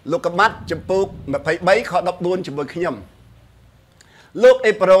mơ lúc các bạn chụp bút mà phải bấy kho đọc buôn chụp bút khi nhầm lúc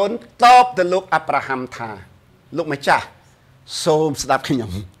Ebron top từ lúc Abraham thà lúc mà cha xôm đạp khi nhầm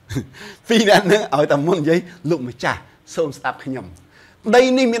phi đàn nữa ở tầm môn giấy lúc mà cha xôm đạp khi nhầm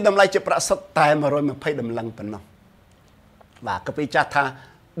đây ni miền đầm lai chụp ra sắt tài mà rồi mà phải đầm lăng phần nào và cái pi cha tha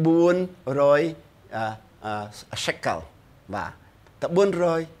buôn rồi shekel và tập buôn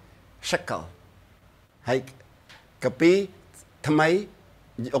rồi shekel hay cái pi tham ấy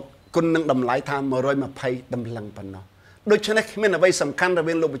con nâng đầm lai tha mà rồi mà phải đầm lăng phần nào đôi chân này mình là bây sầm khăn rồi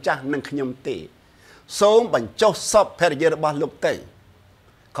bên lúc mà cha nâng khi nhầm tỉ số bằng cho sắp hệ giờ bao lúc tây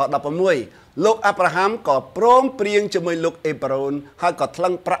họ đọc vào mùi lúc Abraham có prom priêng cho mùi lúc Ebron hay có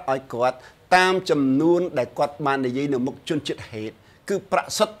thăng pra ở quạt tam chấm nuôn để quạt bàn để gì nữa một chân chết hết cứ pra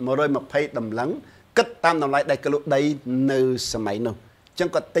xuất mà rồi mà phải đầm lắng cất tam nằm lại đây cái lúc đây nơi sớm ấy nữa chẳng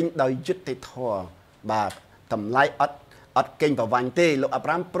có tinh đòi dứt thì thò bà tầm lại ắt kinh vào vành tê lúc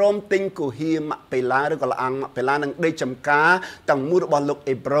Abraham prom tinh của hiêm mặc bê lá rồi còn là ăn mặc bê lá nâng đây chấm cá tầng mua được bao lúc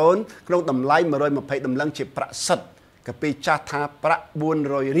Ebron trong tầm lại mà rồi mà phải đầm lăng chỉ pra sật cái pi cha tha pra buôn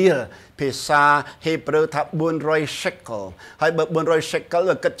rồi ria pi sa Hebrew tha buôn rồi shekel hay buôn rồi shekel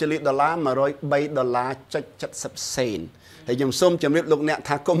là cất chỉ đô la mà rồi $7 chất sập sen thì dùng xôm chấm liệp lúc nè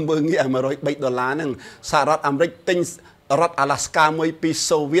tha công bơ nghĩa mà rồi $7 nâng sa rát Amerik tinh rát Alaska mới pi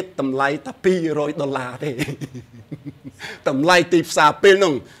Soviet tầm lại ta pi rồi $1 thế tầm lại tịp xa pi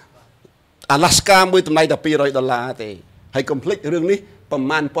nung Alaska mới tầm lại ta pi rồi $1 thế hay complete rương níประ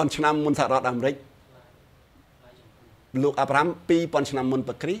มาณ ប៉ុនឆ្នាំមុនសហរដ្ឋអាមេរិកលោកអាប់រ៉ាំ 2000 ឆ្នាំមុន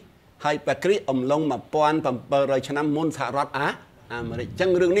បក្រីហើយបក្រីអំឡុង 1700 ឆ្នាំមុនសហរដ្ឋអាមេរិកអញ្ចឹង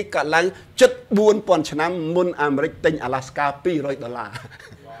រឿងនេះកើតឡើងជិត 4000 ឆ្នាំមុនអាមេរិកទិញ Alaska $200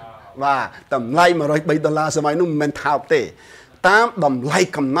 បាទតម្លៃ$103សម័យនោះមិនមែនថោកទេតាមតម្លៃ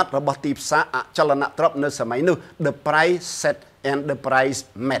កំណត់របស់ទីផ្សារអចលនទ្រព្យនៅសម័យនោះ the price set and the price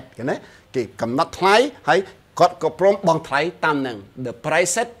met ណាគេកំណត់ថ្លៃហើយគាត់ក៏ព្រមបង់ថ្លៃតាមនឹង the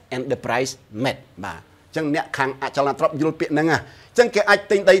price set and the price met បាទអញ្ចឹងអ្នកខាងអចលនទ្រព្យយល់ពាក្យហ្នឹងអញ្ចឹងគេអាច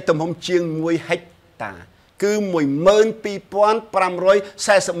ទិញដីទំហំជាង1ហិកតាគឺ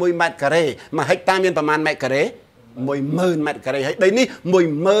12541ម៉ែត្រការ៉េមួយហិកតាមានប្រមាណម៉ែត្រការ៉េ10000ម៉ែត្រការ៉េហើយដីនេះ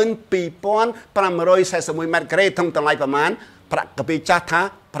12541ម៉ែត្រការ៉េក្នុងតម្លៃប្រមាណប្រាក់កាពីចាស់ថា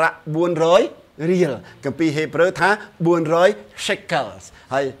ប្រាក់400រៀលកាពីហេប្រឺថា400 shekels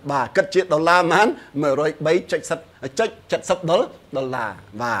ហើយបាទគិតជាដុល្លារហ្មង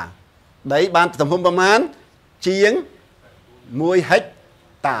$103.70 បាទដីបានទំហំប្រមាណជាង1ហិក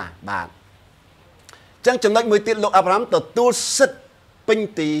តាបាទអញ្ចឹងចំណុចមួយទៀតលោកអាប់រ៉ាំទទួលសិទ្ធិពេញ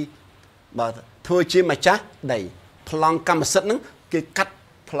ទីបាទធ្វើជាម្ចាស់ដីប្លង់កម្មសិទ្ធិហ្នឹងគេកាត់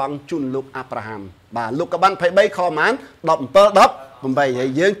ប្លង់ជូនលោកអាប់រ៉ាហាំបាទលោកកបាន23ខប្រហែល17 ហើយ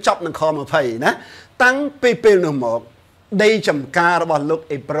យើងចប់នឹងខ20ណាតាំងពីពេលនោះមកដីចំការរបស់លោក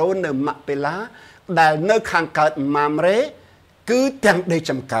អេប្រូននៅម៉ាក់ពេឡាដែលនៅខាងកើតម៉ាមរ៉េគឺទាំងដី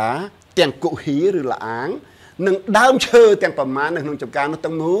ចំការទាំងគុហ៊ីឬលាអាងនិងដើមឈើទាំងប្រមាណនៅក្នុងចំការនោះ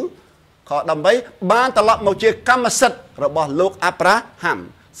ទាំងមូលខ13បានត្រឡប់មកជាកម្មសិទ្ធិរបស់លោកអាប់រ៉ាហាំ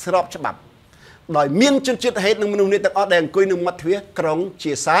ស្របច្បាប់ដោយមានជនជាតិហេតុនិងមនុស្សនេះទាំងអស់ដែលអង្គុយនៅមាត់ទ្វារក្រុង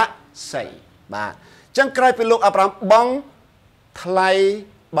ជាសាសីបាទអញ្ចឹងក្រោយពីលោកអាប់រ៉ាំបង់ថ្លៃ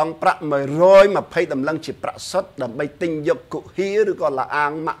បង់ប្រាក់120តម្លឹងជាប្រាក់សុទ្ធដើម្បីទិញយកគុហ៊ីឬក៏លាអា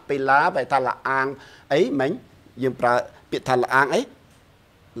ងម៉ាក់ពេឡាបែរថាលាអាងអីមិញយើងប្រើពាក្យថាលាអាងអី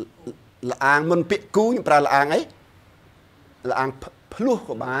លាអាងមុនពាក្យគូយើងប្រើលាអាងអីលាអាងភ្លោះ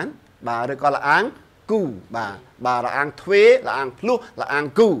ក៏បានបាទឬក៏លាអាង គូបាទលាអាងទ្វេលាអាងភ្លុះលាអាង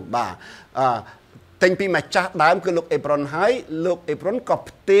គូបាទតែងពីម្ចាស់ដើមគឺលោកអេប្រុនហើយលោកអេប្រុនក៏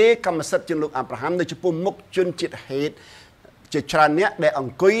ផ្ទេរកម្មសិទ្ធិជូនលោកអាប់រ៉ាហាំនៅចំពោះមុខជនជាតិហេតជាច្រើនអ្នកដែលអ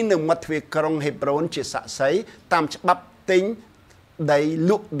ង្គុយនៅមាត់ទ្វារក្រុងហេប្រូនជាសាក្សីតាមច្បាប់ទិញដី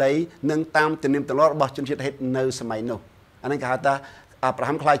លក់ដីនិងតាមទំនៀមទម្លាប់របស់ជនជាតិហេតនៅសម័យនោះអានេះគេហៅថាអាប់រ៉ា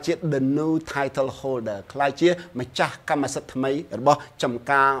ហាំខ្លាយជា the new title holder ខ្លាយជាម្ចាស់កម្មសិទ្ធិថ្មីរបស់ចំ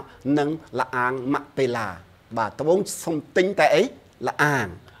ការនិងលាអាងម៉ាក់ពេឡាបាទត្បូងសុំទិញតែអីលាអាង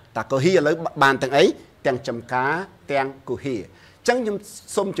តាកូហ៊ីឥឡូវបានទាំងអីទាំងចំការទាំងកូហ៊ីអញ្ចឹងខ្ញុំ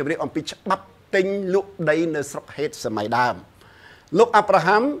សូមជម្រាបអំពីច្បាប់ទិញលក់ដីនៅស្រុកហេតសម័យដើមលោកអាប់រ៉ា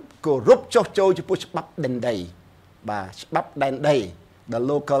ហាំគោរពចុះចូលចំពោះច្បាប់ដែនដីបាទច្បាប់ដែនដី the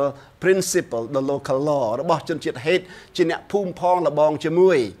local principle the local law របស់ជនជាតិហេតជាអ្នកភូមិផងលបងជា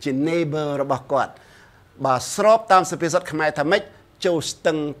មួយជា neighbor របស់គាត់បាទស្របតាមសភាសិទ្ធខ្មែរថាម៉េចចូលស្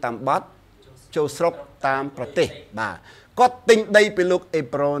ទឹងតាមបាត់ចូលស្រុកតាមប្រទេសបាទគាត់ទិញដីពីលោកអេ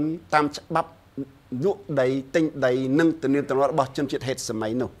ប្រូនតាមច្បាប់លក់ដីទិញដីនិងទំនៀមទម្លាប់របស់ជនជាតិហេតសម័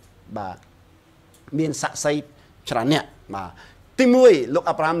យនោះបាទមានសាក្សីច្រើនអ្នកបាទទី1លោក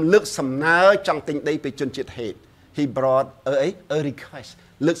អាប់រ៉ាហាំលើកសំណើចង់ទិញដីពីជនជាតិហេត he brought a request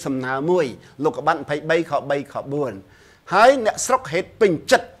លើកសំណើមួយលោកកបាត់23ខ3ខ4ហើយអ្នកស្រុកហេតពេញ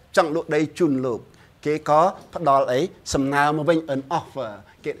ចិត្តចង់លក់ដីជូនលោកគេក៏ផ្ដល់អីសំណើមកវិញ an offer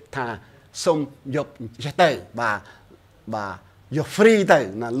គេថាសុំយកចេះទៅបាទយក free ទៅ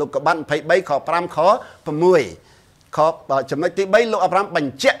ណាលោកកបាត់23ខ5ខ6ខចំណុចទី3លោកអាប់រ៉ាហាំប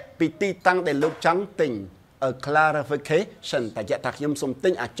ញ្ជាក់ពីទីតាំងដែលលោកចង់ទិញ a clarification តែជាថាខ្ញុំសូមទិ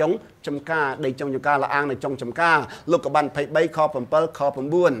ញអាចុងចំការដីចុងចំការលាអាងនៅចុងចំការលោកកបាន23ខ7ខ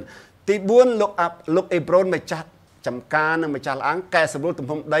9ទី4លោកអេប្រូនម្ចាស់ចំការនិងម្ចាស់លាអាងកែសម្រួលទំ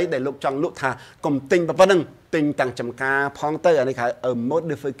ហំដីដែលលោកចង់លក់ថាកុំទិញប៉ុណ្ណឹងទិញទាំងចំការផងទៅអានេះហៅ a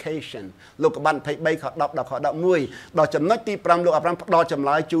modification លោកកបាន23ខ10ដល់ខ11ដល់ចំណុចទី5លោកអាប់រ៉ាហាំផ្ដល់ចម្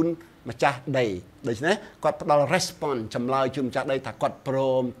លើយជូនម្ចាស់ដីដូច្នេះគាត់ផ្ដល់ response ចម្លើយជូនម្ចាស់ដីថាគាត់ព្រ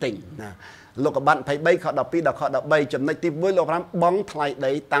មទិញណាលោកកបាត់23ខ12ដល់ខ13ចំណុចទី1លោកអាប់រ៉ាហាំបង់ថ្លៃ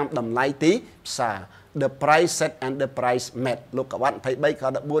ដីតាមតម្លៃទីផ្សារ the price set and the price met លោកកបាត់23ខ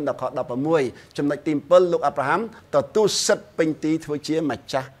14ដល់ខ16ចំណុចទី7លោកអាប់រ៉ាហាំទទួលសិទ្ធិពេញទីធ្វើជាម្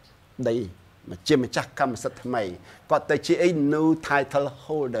ចាស់ដីជាម្ចាស់កម្មសិទ្ធិថ្មីគាត់ទៅជា new title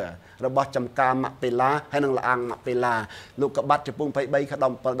holder របស់ចំការម៉ាក់ពេឡាហើយនិងលាអាងម៉ាក់ពេឡាលោកកបាត់ចំពុង23ខ17ដ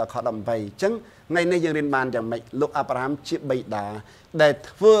ល់ខ18អញ្ចឹងថ្ងៃនេះយើងរៀនបានយ៉ាងម៉េចលោកអាប់រ៉ាហាំជាបិតាដែល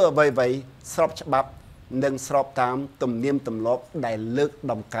ធ្វើអ្វីៗស្របច្បាប់និងស្របតាមទំនៀមទម្លាប់ដែលលើក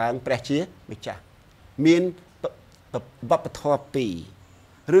ដំកើងព្រះជាម្ចាស់មានវប្បធម៌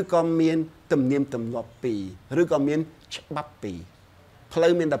2ឬក៏មានទំនៀមទម្លាប់2ឬក៏មានច្បាប់2ផ្លូ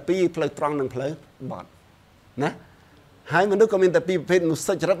វមានតែ2ផ្លូវត្រង់និងផ្លូវបត់ណាហើយមនុស្សក៏មានតែ2ប្រភេទមនុស្ស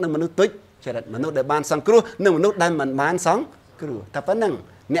សុចរិតនិងមនុស្សទុច្ចរិតមនុស្សដែលបានសង្គ្រោះនិងមនុស្សដែលមិនបានសង្គ្រោះតែប៉ុណ្្នឹង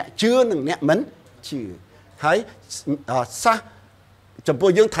អ្នកជឿនិងអ្នកមិនជឿហើយសាសចំពោះ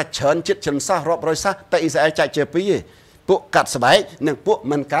យើងថាច្រើនចិត្តច្រើនសាសរាប់រយសាសតែអ៊ីស្រាអែលចែកជាពីរឯងពួកកាត់ស្បែកនិងពួក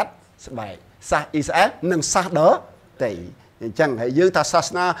មិនកាត់ស្បែកសាសអ៊ីស្រាអែលនិងសាសដទៃអញ្ចឹងហើយយើងថាសាស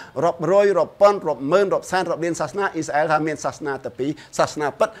នារាប់រយរាប់ពាន់រាប់ម៉ឺនរាប់សែនរាប់លានសាសនាអ៊ីស្រាអែលថាមានសាសនាតែពីរសាសនា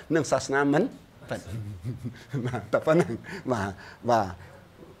ពិតនិងសាសនាមិនពិតតែប៉ុណ្្នឹងបាទ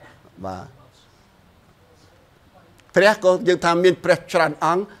ព្រះក៏យើងថាមានព្រះច្រើនអ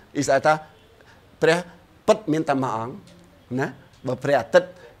ង្គអ៊ីស្រាអែលថាព្រះពិតមានតែមួយអង្គណាបើព្រះអាទិត្យ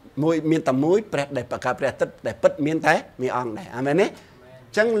មួយមានតែមួយព្រះដែលបង្កើតព្រះអាទិត្យដែលពិតមានតែមួយអង្គដែរអាមែនទេអ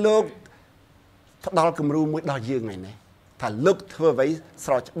ញ្ចឹងលោកផ្ដល់គំរូមួយដល់យើងថ្ងៃនេះថាលោកធ្វើអ្វី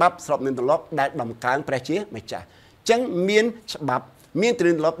ស្របច្បាប់ស្របនឹងទម្លាប់ដែលដំកើងព្រះជាម្ចាស់អញ្ចឹងមានច្បាប់មានទ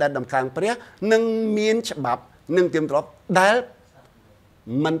ម្លាប់ដែលដំកើងព្រះនិងមានច្បាប់និងទម្លាប់ដែល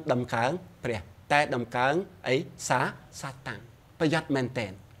មិនដំកើងព្រះតែដំកើងអីសាតាំងប្រយ័ត្នមែនតើ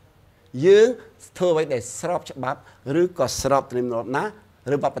យើងធ្វើអ្វីដែលស្របច្បាប់ឬក៏ស្របទម្លាប់ណា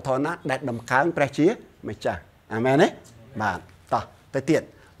ឬវប្បធម៌ណាដែលដំកើងព្រះជាម្ចាស់អាមែនទេបាទតោះទៅទៀត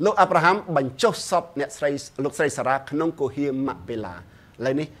លោកអាប់រ៉ាហាំបញ្ចុះសពអ្នកស្រីលោកស្រីសារ៉ាក្នុងកូហ៊ីម៉ាក់ពេឡាឥ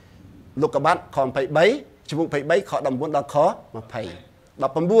ឡូវនេះលោកកបាត់ខ23ជំពូក23ខ19ដល់ខ20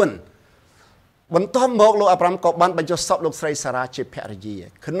 19បន្ទាប់មកលោកអាប់រ៉ាហាំក៏បានបញ្ចុះសពលោកស្រីសារ៉ាជាភរិយា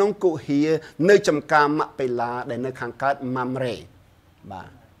ក្នុងកូហ៊ីនៅចំការម៉ាក់ពេឡាដែលនៅខាងកើតម៉ាំរ៉េបាទ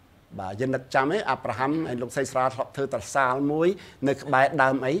យើងនឹកចាំឯងអាប់រ៉ាហាំហើយលោកស្រីសារ៉ាធ្លាប់ធ្វើត្រសាលមួយនៅក្បែរដើ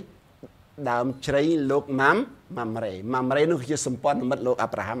មអីដើមជ្រៃលោកម៉ាំរ៉េនោះជាសម្ព័ន្ធមិត្តលោកអា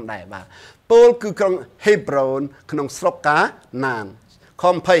ប់រ៉ាហាំដែរបាទពលគឺក្រុងហេប្រូនក្នុងស្រុកកាណានខ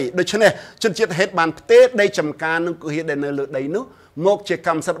20ដូច្នេះជនជាតិហេតបានផ្ទេរដីចំការនឹងកូហ៊ីដែលនៅលើដីនោះមកជាក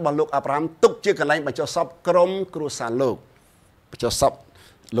ម្មសិទ្ធិរបស់លោកអាប់រ៉ាហាំទុកជាកន្លែងបញ្ចុះសពក្រុមគ្រួសារលោកបញ្ចុះសព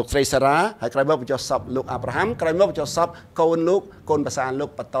លោកស្រីសារ៉ាហើយក្រោយមកបញ្ចុះសពលោកអាប់រ៉ាហាំក្រោយមកបញ្ចុះសពកូនលោកកូនប្រសាលោក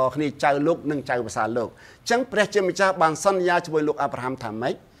បន្តគ្នាចៅលោកនិងចៅប្រសាលោកអញ្ចឹងព្រះជាម្ចាស់បានសន្យាជាមួយលោកអាប់រ៉ាហាំថា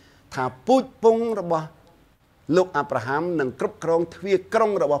ម៉េចថាពូជពងរបស់លោកអាប់រ៉ាហាំនឹងគ្រប់គ្រងទ្វារក្រុ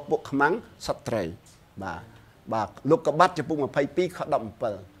ងរបស់ពួកខ្មាំងសត្រូវបាទលោកកបាត់ចំពុក22ខ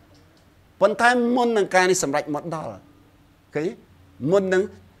17ប៉ុន្តែមុននឹងការនេះសម្រេចមកដល់អូខេមុននឹង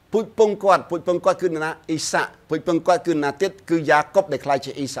ពូជពងគាត់គឺណាអ៊ីសាពូជពងគាត់គឺណាទៀតគឺយ៉ាកុបដែលខ្លាច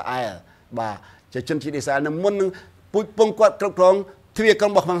ជាអ៊ីស្រាអែលបាទជាជនជាតិអ៊ីស្រាអែលនៅមុននឹងពូជពងគាត់គ្រប់គ្រងទ្វារក្រុ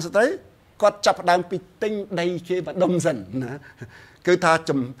ងរបស់ខ្មាំងសត្រូវគាត់ចាប់ផ្ដើមពីទិញដីគេម្ដុំសិនណាគឺថា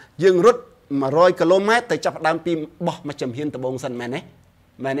យើងរត់100គីឡូម៉ែត្រទៅចាប់ផ្ដើមពីបោះមួយចំហៀនដំបងសិនមែនទេ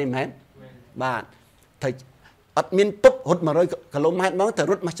មែនបាទតែអត់មានទុករត់100គីឡូម៉ែត្រមកតែ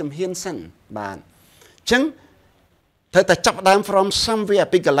រត់មួយចំហៀនសិនបាទអញ្ចឹងត្រូវតែចាប់ផ្ដើម from somewhere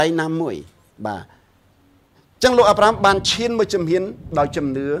ពីកន្លែងណាមួយបាទអញ្ចឹងលោកអាប់រ៉ាហាំបានឈានមួយចំហៀនដោយជំ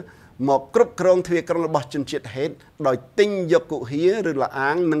នឿមកគ្រប់គ្រងទ្វារក្រុងរបស់ជនជាតិហេតដោយទិញយកគុហាឬលអា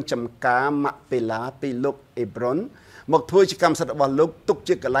ងនិងចំការម៉ាក់ពេឡាពីលោកអេប្រុនមកធ្វើជាកម្មសិទ្ធិរបស់លោកទុក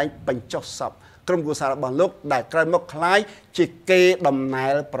ជាកន្លែងបញ្ចុះសពក្រុមគ្រួសាររបស់លោកដែលក្រោយមកคล้ายជាកេរដំណែ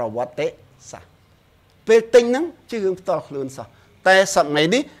លប្រវត្តិសាស្ត្រពេលទិញហ្នឹងជារឿងផ្ទាល់ខ្លួនសោះតែសម័យ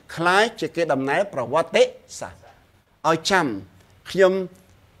នេះคล้ายជាកេរដំណែលប្រវត្តិសាស្ត្រឲ្យចាំខ្ញុំ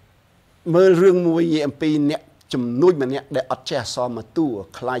មើលរឿងមួយនិយាយអំពីអ្នកជំនួយម្នាក់ដែលអត់ចេះអក្សរមកតួ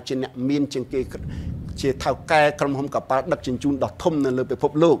คล้ายជាអ្នកមានជាងគេជាថៅកែក្រុមហ៊ុនកប៉ាល់ដឹកជញ្ជូនដ៏ធំនៅលើពិភ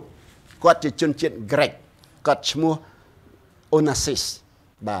ពលោកគាត់ជាជនជាតិក្រិកគាត់ឈ្មោះអូណាស៊ីស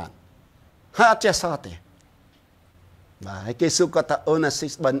បាទហើយអត់ចេះអក្សរទេបាទហើយគេសួរគាត់ថាអូណាស៊ី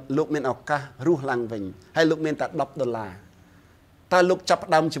សបើលោកមានឱកាសរស់ឡើងវិញហើយលោកមានតែ$10តើលោកចាប់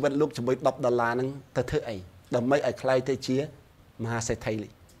ផ្ដើមជីវិតលោកជាមួយ$10ហ្នឹងទៅធ្វើអីដើម្បីឲ្យខ្លាយទៅជាមហាសេដ្ឋី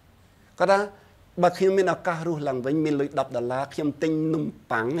គាត់ថាបើខ្ញុំមានឱកាសរស់ឡើងវិញមានលុយ$10ខ្ញុំទិញនំ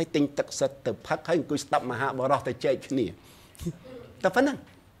ប៉័ងហើយទិញទឹកសុទ្ធទៅផឹកហើយអង្គុយស្ដាប់មហាបរោះទៅចែកគ្នាតែប៉ុណ្ណឹង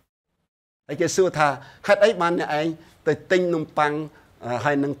ហើយគេសួរថាហេតុអីបានអ្នកឯងទៅទិញនំប៉័ង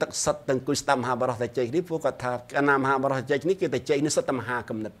ហើយនឹងទឹកសុទ្ធទៅអង្គុយស្ដាប់មហាបរោះទៅចែកនេះព្រោះគាត់ថាកាលណាមហាបរោះទៅចែកនេះគេទៅចែកនេះសុទ្ធតែមហា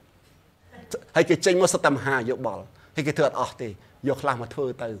គំនិតហើយគេចេញមកសុទ្ធតែមហាយោបល់ហើយគេធ្វើអត់អស់ទេយកខ្លះមកធ្វើ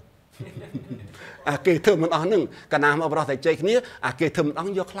ទៅអាគេធ្វើមិនអស់ហ្នឹងកាលណាមកបរោះតែចែកគ្នាអាគេធ្វើមិនអ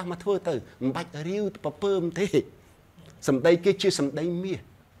ស់យកខ្លះមកធ្វើទៅមិនបាច់រាវពពើមទេសម្ដីគេជាសម្ដីមាស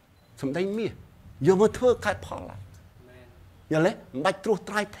យកមកធ្វើខែផលយល់ទេមិនបាច់ត្រួស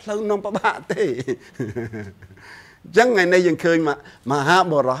ត្រាយផ្លូវនំប្របាក់ទេអញ្ចឹងថ្ងៃនេះយើងឃើញមហា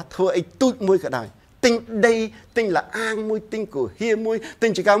បរោះធ្វើអីទូចមួយក៏ដោយទិញដីទិញលាអាងមួយទិញគុហាមួយទិ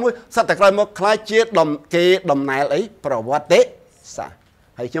ញចកាមួយសត្វតែក្រោយមកខ្លាចជាគេដំណែលអីប្រវត្តិសាស្ត្រ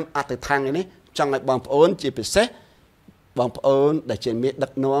ហើយខ្ញុំអត្តថាងនេះចង់ឲ្យបងប្អូនជាពិសេសបងប្អូនដែលជាមេដឹ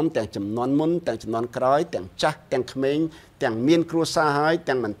កនាំទាំងចំនួនមុនទាំងចំនួនក្រោយទាំងចាស់ទាំងក្មេងទាំងមានគ្រួសារហើយ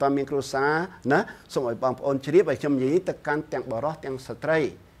ទាំងមិនទាន់មានគ្រួសារណាសូមឲ្យបងប្អូនជ្រាបឲ្យខ្ញុំនិយាយទៅកាន់ទាំងបរិសុទ្ធទាំងស្ត្រី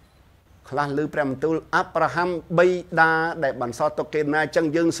ខ្លះលើព្រះបន្ទូលអាប់រ៉ាហាំបីតាដែលបន្សល់ទុកគេដំណើរអញ្ចឹង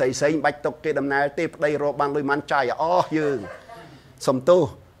យើងស្រីស្រីមិនបាច់ទុកគេដំណើរទេប្តីរកបានលុយមិនចាយអស់យើងសំទោស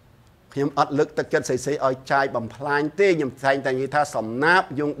ខ្ញុំអត់លើកទឹកចិត្តស្រីស្រីឲ្យចាយបំផ្លាញទេខ្ញុំតែងតែនិយាយថាសំណាប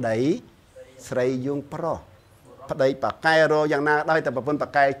យងដីស្រីយងប្រុសប្តីប៉ាកែរយ៉ាងណាដោយតែប្រពន្ធប៉ា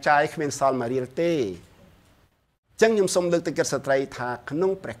កែចាយគ្មានសល់មួយរៀលទេអញ្ចឹងខ្ញុំសូមលើកទឹកចិត្តស្ត្រីថាក្នុ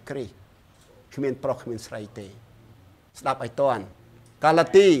ងព្រះគ្រីស្ទគ្មានប្រុសគ្មានស្រីទេស្ដាប់ឲ្យតាន់កាឡា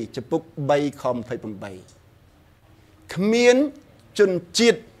ទីចំពុក3ខ28គ្មានជនជា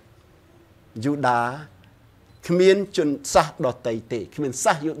តិយូដាគ្មានជនសាសដតីទេគ្មាន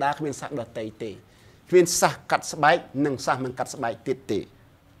សាសយូដាគ្មានសាសដតីទេគ្មានសាសកាត់ស្បែកនិងសាសមិនកាត់ស្បែកទៀតទេ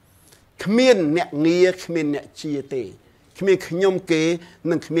គ្មានអ្នកងារគ្មានអ្នកជាទេគ្មានខ្ញុំគេ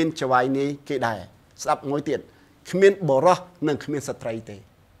និងគ្មានចវាយនេះគេដែរស្ដាប់មួយទៀតគ្មានបរោះនិងគ្មានស្ត្រីទេ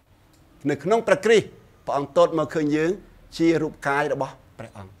នៅក្នុងព្រះគ្រីស្ទព្រះអង្គទតមកឃើញយើងជារូបកាយរបស់ព្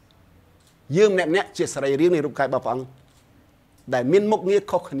រះអង្គយើងម្នាក់ជាសរីរាង្គនៃរូបកាយរបស់ព្រះអង្គដែលមានមុខងារ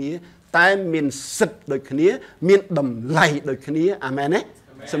ខុសគ្នាតែមានសិទ្ធិដូចគ្នាមានតម្លៃដូចគ្នាអាមែនទេ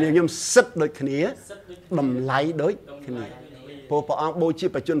សំដៅខ្ញុំសិទ្ធិដូចគ្នាតម្លៃដូចគ្នាព្រោះព្រះអង្គបូជា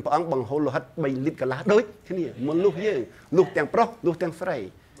បជនព្រះអង្គបង្ហូរលោហិត3លីត្រកន្លះដូចគ្នាមុនលុះយើងលុះទាំងប្រុសលុះទាំងស្រី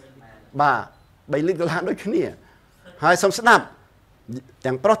បាទ3លីត្រកន្លះដូចគ្នាហើយសូមស្ដាប់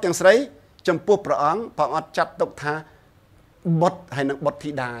ទាំងប្រុសទាំងស្រីចំពោះព្រះអង្គអត់ចាត់ទុកថាបុត្រហើយនឹងបុត្រ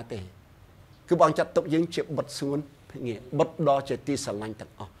ធីតាទេគឺព្រះអង្គចាត់ទុកយើងជាបុត្រសួនងាបុត្រដ៏ជាទីស្រឡាញ់ទាំ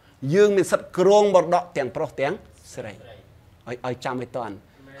ងអស់យើងមានសិទ្ធិគ្រងមរតកទាំងប្រុសទាំងស្រីឲ្យចាំឲ្យតាន់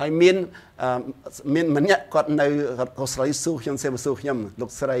ហើយមានម្នាក់គាត់នៅកស្រីសួរខ្ញុំសួរខ្ញុំលោក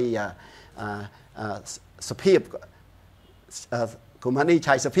ស្រីសុភាពកុំនេះ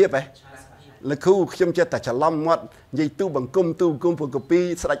ឆៃសុភាពហ៎ là khu trong chơi ta chả lâm mất dây tu bằng cung phụ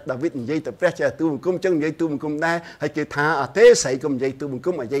copy sạch David dây tập press chơi tu bằng cung chân dây tu bằng cung đây hay kêu tha ở thế xảy cùng dây tu bằng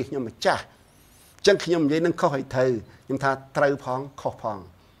cung mà dây nhưng mà cha chân khi nhom dây nó khó hay thề nhưng tha trâu phong khó phong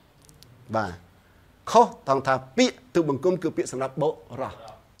và khó thằng tha biết tu bằng cung cứ biết sắm nắp bộ rồi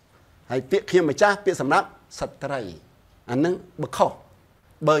hay biết khi mà cha biết sắm nắp sạch trai anh nâng bực khó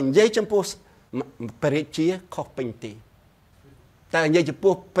bởi dây trong post bể chia khó bình tĩnhแต่ยังจะพู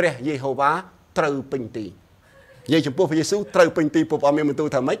ดเปรี้ยเยโฮวาตรูปิงตียังจะพูดพระเยซูตรูปิงตีปุ๊บเอาเมียมันตัว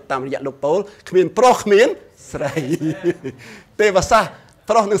ทำไมตามระยะลูกโป้ขมิ้นโปรขมิ้นใส่เทวซาโ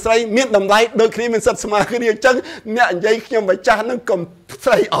ปรหนึ่งใส่เมียนดำไหลโดยขมิ้นมันสัตว์สมาคือเดียวจังเนี่ยยัยขยมใบจ้านั่งกลมใ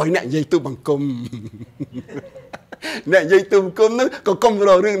ส่อ่อยเนี่ยยัยตัวบังกลมเนี่ยยัยตัวบังกลมนั่งก็กลมร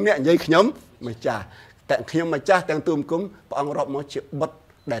อเรื่องเนี่ยยัยขยมใบจ้าแต่ขยมใบจ้าแต่งตัวบังกลมปองรอบมอเจ็บบัด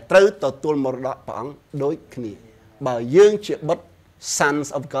แต่ตรูต่อตัวมรดกปองโดยขมิ้นบ่ยื่นเจ็บบัดSons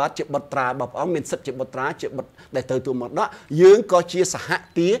of God ជាបុត្រារបស់ព្រះអង្គមានសិទ្ធិជាបុត្រាជាបុត្រដែលទៅទូលមកដកយើងក៏ជាសហ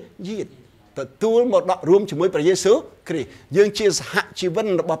ទាយាទទទួលមកដករួមជាមួយព្រះយេស៊ូវគ្រីស្ទយើងជាសហជីវិត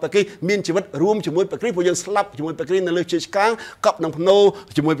របស់ព្រះគ្រីស្ទមានជីវិតរួមជាមួយព្រះគ្រីស្ទព្រោះយើងស្លាប់ជាមួយព្រះគ្រីស្ទនៅលើឈើឆ្កាងកប់នឹងភ្នោ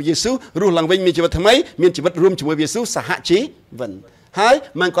ជាមួយព្រះយេស៊ូវរស់ឡើងវិញមានជីវិតថ្មីមានជីវិតរួមជាមួយព្រះយេស៊ូវសហជីវិតហើយ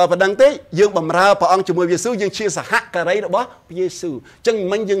មិនក៏ប៉ុណ្្នឹងទេយើងបម្រើព្រះអង្គជាមួយព្រះយេស៊ូវយើងជាសហការីរបស់ព្រះយេស៊ូវអញ្ចឹង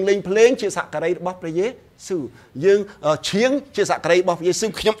មិញយើងលេងភ្លេងជាសហការីរបស់ព្រះយេស៊ូវយើងឈៀងជាសហការីរបស់ព្រះយេស៊ូវ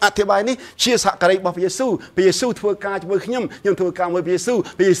ខ្ញុំអធិប្បាយនេះជាសហការីរបស់ព្រះយេស៊ូវព្រះយេស៊ូវធ្វើការជាមួយខ្ញុំធ្វើការជាមួយព្រះយេស៊ូវ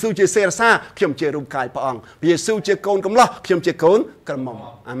ព្រះយេស៊ូវជាសេរសាខ្ញុំជារូបកាយព្រះអង្គព្រះយេស៊ូវជាកូនកំឡោះខ្ញុំជាកូនក្រមុំ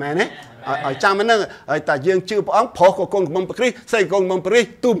អាមែនទេឲ្យចាំហ្នឹងហើយតែយើងជឿព្រះអង្គប្រុសក៏កូនកំមុំព្រះគ្រីស្ទស្រីកូនកំមុំព្រះគ្រីស្ទ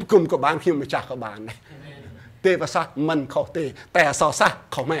ទូមគុំក៏បានខ្ញុំម្ចាស់ក៏បានដែរទេវសាស្ត្រមិនខុសទេតែអក្សរសាស្ត្រ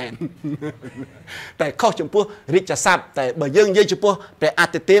ខុសមែនតែខុសចំពោះរាជស័ព្ទតែបើយើងនិយាយចំពោះព្រះអ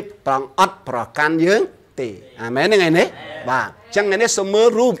តិទេពព្រះអង្គអត់ប្រកាន់យើងទេអាមែនហ្នឹងឯនេះបាទអញ្ចឹងឯនេះសូមមើល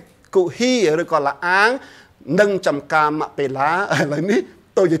រូបគុហីឬក៏លាអាងនិងចំការមពេឡាឥឡូវនេះ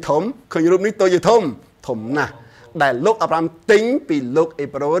តូចធំឃើញរូបនេះតូចធំណាស់ដែលលោកអាប់រ៉ាំទិញពីលោកអេ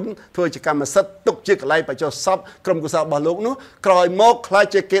ប្រូនធ្វើជាកម្មសិទ្ធិទុកជាកន្លែងបច្ចុប្បន្នសពក្រុមកុសលរបស់លោកនោះក្រោយមកខ្លាច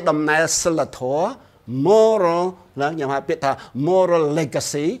ជាគេដំណើរសិលធម៌moral ណាខ្ញុំហៅពាក្យថា moral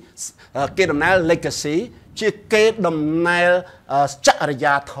legacy គេដំណើរ legacy ជាគេដំណើរចរិ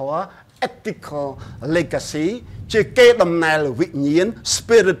យាធម៌ ethical legacy ជាគេដំណើរវិញ្ញាណ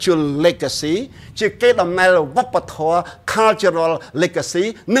spiritual legacy ជាគេដំណើរវប្បធម៌ cultural legacy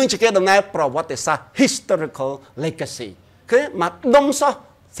និងជាគេដំណើរប្រវត្តិសាស្ត្រ historical legacy គេមកដុំសោះ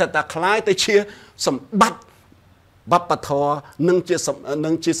សិតតែคล้ายទៅជាសម្បត្តិវប្បធម៌និង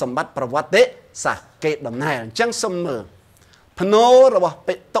ជាសម្បត្តិប្រវត្តិសាស្ត្រគេដំណើរអញ្ចឹងសូមមើលភ្នោរបស់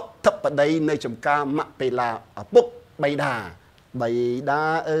បេតុធិបតីនៅចំការមពេឡាឪពុកបៃតា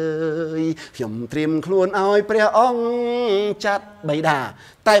អើយខ្ញុំត្រៀមខ្លួនឲ្យព្រះអង្គចាត់បៃតា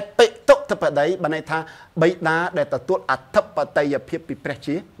តែបេតុធិបតីបានន័យថាបៃតាដែលទទួលអធិបតេយ្យភាពពីព្រះ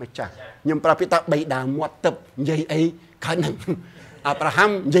ជាម្ចាស់ខ្ញុំប្រាប់ពីថាបៃតាមាត់ទឹកនិយាយអីខាងហ្នឹងអាប់រ៉ាហាំ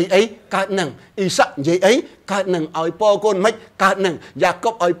និយាយអីកើតនឹងអ៊ីសាក់និយាយអីកើតនឹងឲ្យពរកូនមិនកើតនឹងយ៉ា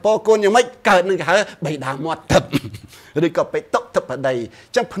កុបឲ្យពរកូនយ៉ាងម៉េចកើតនឹងគេហៅបៃតាមាត់ទឹកឬក៏បេតុធិបតី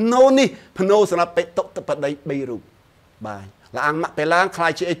អញ្ចឹងភ្នោនេះភ្នោសម្រាប់បេតុធិបតី3រូបបាទលាអង្គមពេឡាខ្លា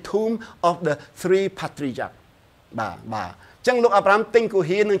យជា a tomb of the three patriarchs បាទអញ្ចឹងលោកអាប់រ៉ាំទិញគូ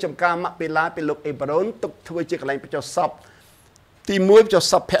ហៀននឹងចំការមពេឡាពីលោកអេប្រូនទុកធ្វើជាកន្លែងបញ្ចុះសពទី1បញ្ចុះ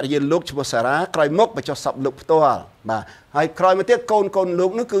សពភរិយាលោកឈ្មោះសារ៉ាក្រោយមកបញ្ចុះសពលោកផ្ទាល់បាទហើយក្រោយមកទៀតកូនលោ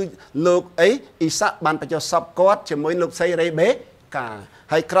កនោះគឺលោកអ៊ីសាក់បានបញ្ចុះសពគាត់ជាមួយលោកស្រីរ៉េបេកា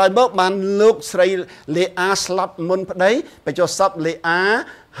ហើយក្រោយមកបានលោកស្រីលេអាស្លាប់មុនប្តីបញ្ចុះសពលេអា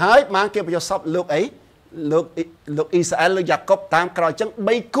ហើយបានគេបញ្ចុះសពលោកអីលោកអ៊ីសាអែលលោកយ៉ាកុបតាមក្រោយអញ្ចឹង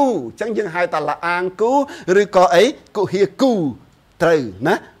3គូអញ្ចឹងយើងហៅថាលាអាងគូឬក៏អីគុហៀគូត្រូវ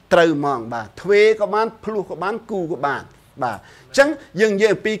ណាត្រូវហ្មងបាទទ្វេក៏បានភ្លោះក៏បានគូក៏បានបាទអញ្ចឹងយើងនិយាយ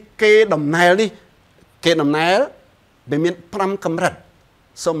អំពីគេដំណើរនេះគេដំណើរវាមាន5កម្រិត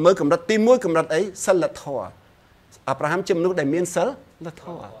សូមមើលកម្រិតទី1កម្រិតអីសិលធម៌អាប់រ៉ាហាំជាមនុស្សដែលមានសិលធ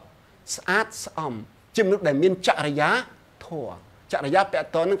ម៌ស្អាតស្អំជាមនុស្សដែលមានចរិយាធម៌ចរិយាពាក់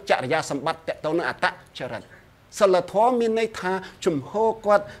តនឹងចរិយាសម្បត្តិពាក់តនឹងអត្តចរិតសិលធម៌មានន័យថាជំហរ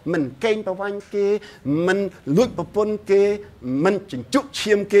គាត់មិនកេងប្រវាញ់គេមិនលួចប្រពន្ធគេមិនជញ្ជក់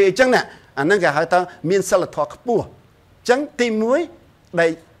ឈាមគេអញ្ចឹងណាអាហ្នឹងគេហៅថាមានសិលធម៌ខ្ពស់អញ្ចឹងទី1ដែ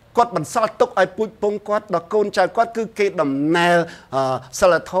លគាត់បន្សល់ទុកឲ្យពូជពងគាត់ដល់កូនចៅគាត់គឺគេដំណើរសិ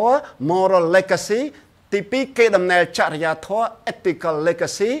លធម៌ moral legacy ទី2គេដំណើរចរិយាធម៌ ethical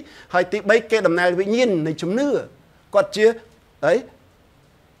legacy ហើយទី3គេដំណើរវិញ្ញាណនៃជំនឿគាត់ជាអី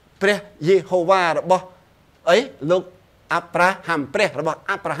ព្រះយេហូវ៉ារបស់អីលោក Abraham ព្រះរបស់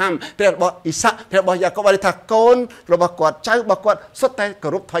Abraham ព្រះរបស់ Isaac ព្រះរបស់ Jacob បានថាកូនរបស់គាត់ចៅរបស់គាត់សុទ្ធតែគោ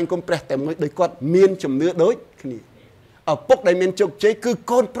រពថ្វាយគុំព្រះតែមួយដោយគាត់មានជំនឿដូចគ្នាឪពុកដែលមានជោគជ័យគឺ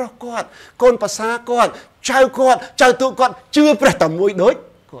កូនប្រុសគាត់កូនប្រសាគាត់ចៅគាត់ចៅទូគាត់ជឿព្រះតែមួយដូច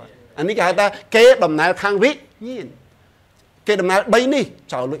គាត់អានេះគេហៅថាគេដំណើរខាងវិញ្ញាណគេដំណើរ3នេះ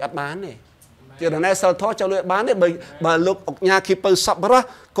ចោលលួចអត់បានទេគេដំណើរសិលធម៌ចោលលួចអត់បានទេបើលោកអុកញ៉ាគីពៅសប្បុរស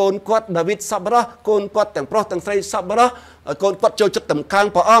កូនគាត់ដាវីតសប្បុរសកូនគាត់ទាំងប្រុសទាំងស្រីសប្បុរសកូនគាត់ចូលចិត្តតម្កើង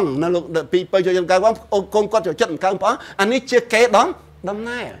ព្រះអង្គនៅលោកពីពៅចូលចិត្តតម្កើងព្រះអង្គកូនគាត់ចូលចិត្តតម្កើងព្រះអង្គអានេះជាគេដំ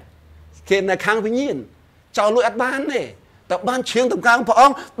ណើរគេនៅខាងវិញ្ញាណចោលលួចអត់បានទេតែបានឈៀងតម្កើងព្រះអ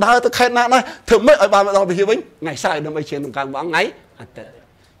ង្គដើរទៅខេត្តណាដែរធ្វើម៉េចឲ្យបានមកដល់វិហារវិញថ្ងៃសៅរ៍ដើម្បីឈៀងតម្កើងព្រះអង្គថ្ងៃអាទិត្យ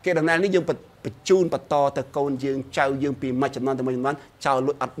គេដំណើរនេះយើងបញ្ជូនបន្តទៅកូនយើងចៅយើងពីមួយចំនួនទៅមួយចំនួនចោល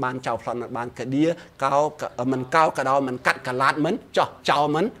លួចអត់បានចោលប្លន់អត់បានកដៀកោមិនកោកដោមិនកាត់កឡាតមិនចោះចោល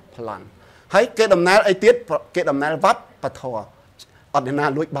មិនប្លន់ហើយគេដំណើរអីទៀតគេដំណើរវប្បធម៌អត់ណា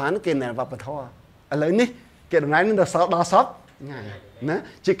លួចបានគេដំណើរវប្បធម៌ឥឡូវនេះគេដំណើរនេះដល់សល់ដល់សពថ្ងៃណា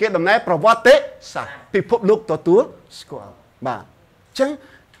ជាគេដំណើរប្រវត្តិសាស្ត្រពិភពលោកទទួលស្គាល់បាទអញ្ចឹង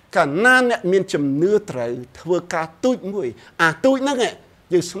កាលណាអ្នកមានជំនឿត្រូវធ្វើការទូចមួយអាទូចហ្នឹង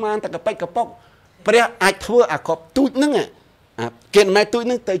យើងស្មានតែកប៉ិចកប៉ុកព្រះអាចធ្វើអាកប់ទូចហ្នឹងគេដំណើរទូច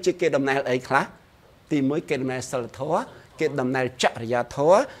ហ្នឹងទៅជាគេដំណើរអីខ្លះទី1គេដំណើរសិលធម៌គេដំណើរចរិយាធ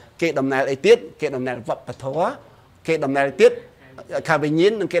ម៌គេដំណើរអីទៀតគេដំណើរវប្បធម៌គេដំណើរទៀតខាងវិញ្ញា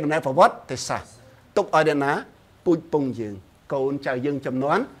ណនិងគេដំណើរប្រវត្តិសាស្ត្រទុកឲ្យអ្នកណាពូជពងយើងកូនចៅយើងចំ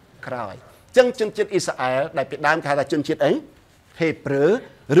នួនក្រោយអញ្ចឹងជនជាតិអ៊ីស្រាអែលដែលពីដើមគេហៅថាជនជាតិអីហេប្រឺ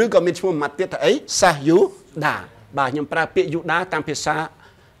ឬក៏មានឈ្មោះមួយម៉ាត់ទៀតថាអីសាសយូដាបាទខ្ញុំប្រើពាក្យយូដាតាមភាសា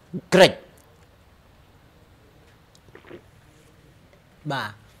ក្រិចបា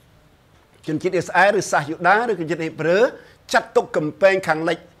ទជនជាតិអ៊ីស្រាអែលឬសាសយូដាឬក៏ជនជាតិហេប្រឺចាត់ទុកកំពែងខាង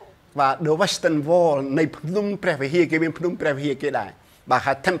លិចបាទ the western wall នៃភ្នំព្រះវិហារគេមានភ្នំព្រះវិហារគេដែរបាទ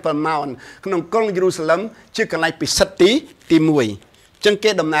ហៅ Temple Mount ក្នុងក្រុងយេរូសាឡឹមជាកន្លែងពិសិដ្ឋទី1អញ្ចឹងគេ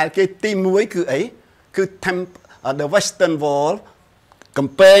ដំណើរគេទី1គឺអីគឺ the western wall កំ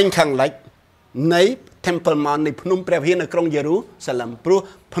ពែងខាងលិចនៃ Temple Mount នៃភ្នំព្រះវិហារនៅក្រុងយេរូសាឡឹមព្រោះ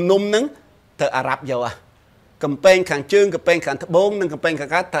ភ្នំហ្នឹងទៅអារ៉ាប់យកកំពែងខាងជើងកំពែងខាងត្បូងនិងកំពែងខា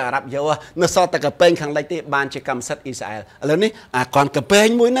ងកើតទៅអារ៉ាប់យកនៅសល់តែកំពែងខាងលិចទេបានជាកម្មសិទ្ធិអ៊ីស្រាអែលឥឡូវនេះអាគ្រាន់កំពែង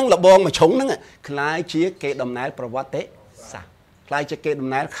មួយហ្នឹងលបងមួយជ្រុងហ្នឹងคล้ายជាគេដំណើរប្រវត្តិសាស្ត្រคล้ายជាគេដំ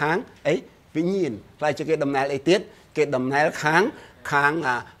ណើរខាងអីវិញ្ញាណคล้ายជាគេដំណើរអីទៀតគេដំណើរខាង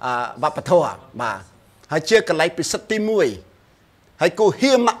វប្បធម៌បាទហើយជាកន្លែងពិសិដ្ឋទី1ហើយគូ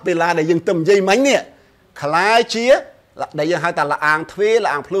ហៀមម៉ាក់បេឡាដែលយើងទៅនិយាយមិញនេះคล้ายជាដែលយើងហៅថាលអាងទ្វេល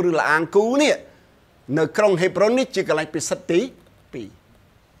អាងភ្លុះឬលអាងគូនេះនៅក្រុងហេប្រូននេះជាកន្លែងពិសិដ្ឋទី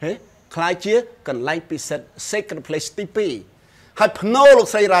2ហេคล้ายជាកន្លែងពិសិដ្ឋ sacred place ទី2ហើយភ្នូលោក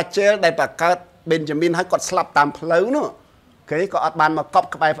ស្រីរ៉ាជែលដែលបង្កើតបេនយ៉ាមីនហើយគាត់ស្លាប់តាមផ្លូវនោះគេក៏អត់បានមកកប់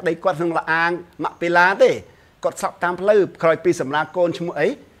ក្បែរប្តីគាត់ក្នុងលអាងម៉ាក់បេឡាទេគាត់ស្លាប់តាមផ្លូវក្រោយពីសម្លាកូនឈ្មោះអី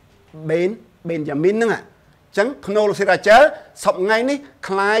បេនយ៉ាមីនហ្នឹងអញ្ចឹងភ្នូលោកស្រីរ៉ាជែលសពថ្ងៃនេះค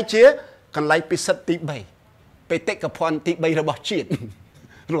ล้ายជាកន្លែងពិសិដ្ឋទី3បេតិកភណ្ឌទី3របស់ជាតិ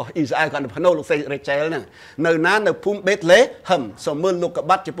របស់អ៊ីស្រាអែលគាត់នៅភ្នូលោកស្រីរ៉ាជែលហ្នឹងនៅណានៅភូមិបេតលេហឹមសូមមើលលោកក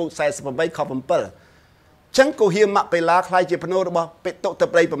បាត់ចំពុក48ខ7អញ្ចឹងគូហៀមម៉ាក់បេឡាคล้ายជាភ្នូរបស់បេតុទៅ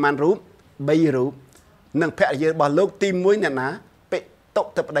ប្តីប្រមាណរូប3រូបនិងភរិយារបស់លោកទី1អ្នកណាបេតុ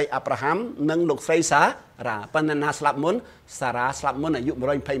ទៅប្តីអាប់រ៉ាហាំនិងលោកស្រីសារ៉ាប៉ុន្តែណាស្លាប់មុនសារ៉ាស្លាប់មុនអាយុ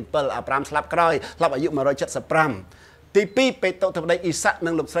127អាប់រ៉ាហាំស្លាប់ក្រោយស្លាប់អាយុ175ទី2បេតុទៅប្តីអ៊ីសាក់និ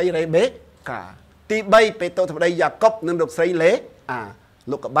ងលោកស្រីរ៉េបេកាទី3បេតុទៅប្តីយ៉ាកុបនិងលោកស្រីលេអា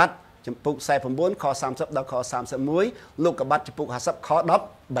លោកកបាត់ចំពុក49ខ30ដល់ខ31លោកកបាត់ចំពុក50ខ13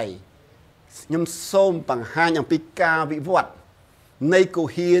ខ្ញុំសូមបង្ហាញអំពីការវិវត្តនៃគូ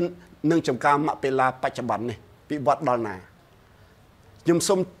ហៀននិងចំការម៉ាក់បេឡាបច្ចុប្បន្ននេះវិវត្តដល់ណាខ្ញុំ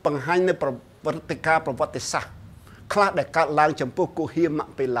សូមបង្ហាញនៅប្រវត្តិការប្រវត្តិសាស្ត្រខ្លះដែលកើតឡើងចំពោះគូហៀនម៉ា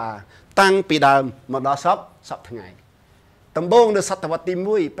ក់បេឡាតាំងពីដើមមកដល់សពថ្ងៃដំបូងនៅសតវត្សទី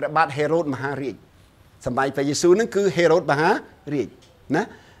1ព្រះបាទហេរ៉ូតមហារាជសម័យព្រះយេស៊ូវនឹងគឺហេរ៉ូតមហារាជណា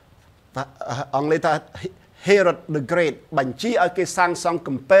អង់គ្លេសថា Herod the Great បញ្ជាឲ្យគេសាងសង់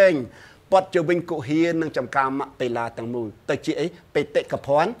កំពែងព័ទ្ធជុំវិញគុហាននិងចំការម៉ាក់បេឡាទាំងមូលទៅជាអីបេតិកភ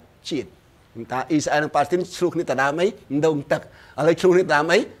ណ្ឌជាតិថាអ៊ីស្រាអែលនិងប៉ាឡេស្ទីនឆ្លោះគ្នាទៅដើមអីដងទឹកឥឡូវឆ្លោះគ្នាទៅដើម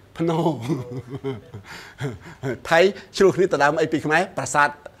អីភ្នោថៃឆ្លោះគ្នាទៅដើមអីពីខ្មែរប្រាសាទ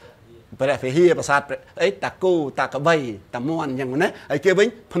ព្រះវិហារប្រាសាទអីតាគូតាកបីតាមន់អញ្ចឹងណាហើយគេវិញ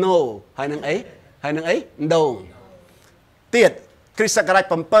ភ្នោហើយនឹងអីដងទៀតគ្រិស្តសករាជ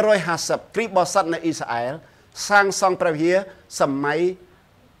750គ្រីស្ទបរិស័ទនៅអ៊ីស្រាអែលសាងសង់ព្រះវិហារសម័យ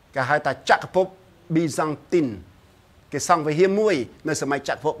គេហៅថាចក្រភពប៊ីសាំងទីនគេសង់វិហារមួយនៅសម័យ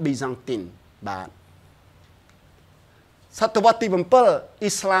ចក្រភពប៊ីសាំងទីនបាទ សតវត្សទី7អ៊ី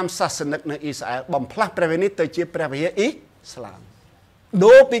ស្លាមសាសនិកនៅអ៊ីស្រាអែលបំផ្លាស់ព្រះវិហារទៅជាព្រះវិហារអ៊ីស្លាម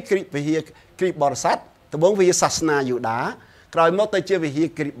ដូរពីវិហារគ្រីស្ទបរិស័ទដំបូងវិហារសាសនាយូដាក្រោយមកទៅជាវិហារ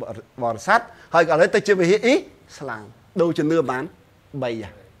គ្រីស្ទបរិស័ទហើយឥឡូវទៅជាវិហារអ៊ីស្លាមដូរជំនឿបាន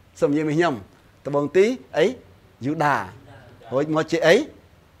3សូមនិយាយមកខ្ញុំដំបូងទីអីយូដារួចមកជាអី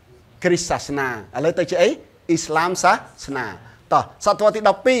គ្រីស្ទសាសនាឥឡូវទៅជាអីអ៊ីស្លាមសាសនាតោះសតវត្សទី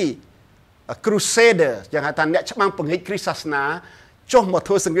12 Crusader យ៉ាងហៅថាអ្នកច្បាំងពង្រីកគ្រីស្ទសាសនាចុះមក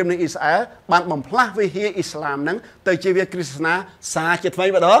ធ្វើសង្គ្រាមនៅអ៊ីស្រាអែលបានបំផ្លាស់វិហារអ៊ីស្លាមហ្នឹងទៅជាវិហារគ្រីស្ទសាសនាសាជាថ្មី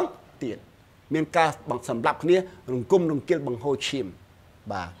ម្ដងទៀតមានការសម្លាប់គ្នារង្គំរង្គិលបង្ហូរឈាម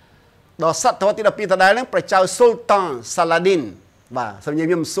បាទដល់សតវត្សទី12ដដែលហ្នឹងព្រះចៅស៊ុលតានសាឡាឌីនបាទសម្រាប់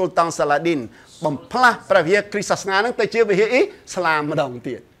ខ្ញុំស៊ុលតានសាឡាឌីនបំផ្លាស់ព្រះវិហារគ្រីស្ទសាសនាហ្នឹងទៅជាវិហារអ៊ីស្លាមម្ដង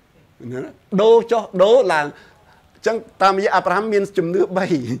ទៀតដូរចុះដូរឡើងអញ្ចឹងតាមរយៈអាប់រ៉ាហាំមានជំនឿ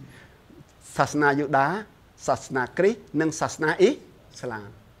3សាសនាយូដាសាសនាគ្រីស្ទនិងសាសនាអ៊ីស្លាម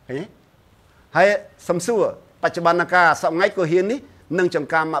ឃើញទេហើយសំសួរបច្ចុប្បន្នកាលសប្តាហ៍ថ្ងៃក៏ហ៊ាននេះនឹងចំ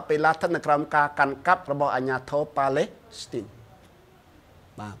ការម៉ាប៉េឡាស្ថិតនៅក្រោមការកាន់កាប់របស់អាញាធរប៉ាឡេស្ទីន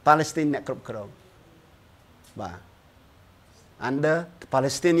បាទប៉ាឡេស្ទីនអ្នកគ្រប់គ្រងបាទ under the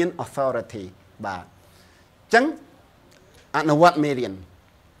Palestinian Authority បាទអញ្ចឹងអនុវត្តមេរៀន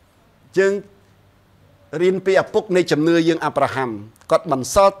យើងរៀនពីឪពុកនៃជំនឿយើងអាប់រ៉ាហាំគាត់បន្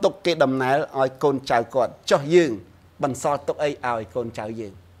សល់ទុកគេដំណើរឲ្យកូនចៅគាត់ចុះយើងបន្សល់ទុកអីឲ្យកូនចៅយើ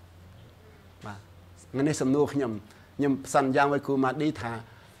ងបាទថ្ងៃនេះសំណួរខ្ញុំសន្យាvớiគ្រូម៉ាឌីថា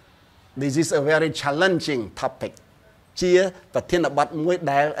this is a very challenging topic ជាប្រធានបទមួយ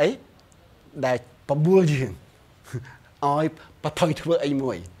ដែលអីដែលបបួលយើងឲ្យបថុយធ្វើអី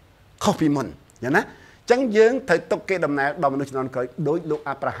មួយខុសពីមុនឃើញណាចឹងយើងត្រូវទុកគេដំណើរដល់មនុស្សជំនាន់ក្រោយដោយលោក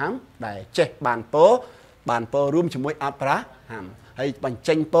អាប់រ៉ាហាំដែលចេះបានពោរួមជាមួយអាប់រ៉ាហាំហើយបញ្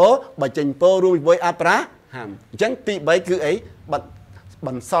ចេញពោរួមជាមួយអាប់រ៉ាហាំអញ្ចឹងទី3គឺអីប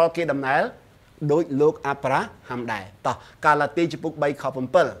ន្សល់គេដំណើរដោយលោកអាប់រ៉ាហាំដែរតោះកាឡាទីចំពុក3ខ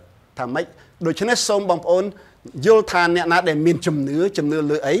7ថាម៉េចដូច្នេះសូមបងប្អូនយល់ថាអ្នកណាដែលមានជំនឿ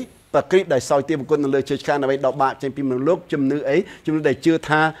លើអីប្រក្រិតដែលសោយទាបគុណនៅលើជើងឆ្កាងដើម្បីដកបាបចេញពីមនុស្សលោកជំនឿអីជំនឿដែលជឿ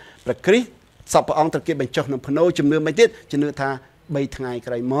ថាប្រក្រិតសពព្រះអង្គត្រូវគេបញ្ចុះនៅភ្នោជំនឿមិនទៀតជំនឿថា3ថ្ងៃ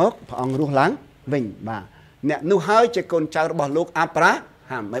ក្រោយមកព្រះអង្គរស់ឡើងវិញបាទអ្នកនោះហើយជាកូនចៅរបស់លោកអាប់រ៉ា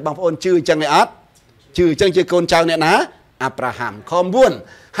ហាំហើយបងប្អូនជឿអញ្ចឹងទេអត់ជឿអញ្ចឹងជាកូនចៅអ្នកណាអាប់រ៉ាហាំខ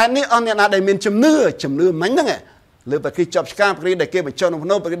9ហើយនេះអស់អ្នកណាដែលមានជំនឿមិញហ្នឹងលើប្រក្រិតជាប់ឆ្កាងប្រក្រិតដែលគេបញ្ចុះនៅភ្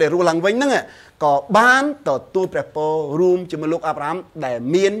នោប្រក្រិតដែលរស់ឡើងវិញហ្នឹងក៏បានទទួលព្រះពររួមជាមួយលោកអាប់រ៉ាហាំដែល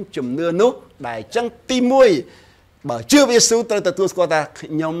មានជំនឿនោះដែលអញ្ចឹងទី1បើជឿព្រះយេស៊ូវត្រូវទទួលស្គាល់ថាខ្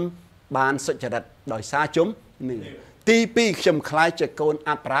ញុំបានសុចរិតដោយសារជំនឿទី2ខ្ញុំខ្លាចជាកូន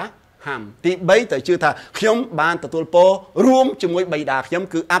អាប់រ៉ាហាំទី3ត្រូវជឿថាខ្ញុំបានទទួលពររួមជាមួយបិតាខ្ញុំ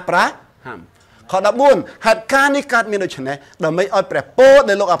គឺអាប់រ៉ាហាំខ14ហេតុការណ៍នេះកើតមានដូច្នេះដើម្បីឲ្យព្រះពរ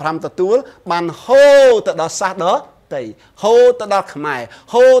ដែលលោកអាប់រ៉ាហាំទទួលបានហូរទៅដល់សាសដទៃហូរទៅដល់ខ្មែរ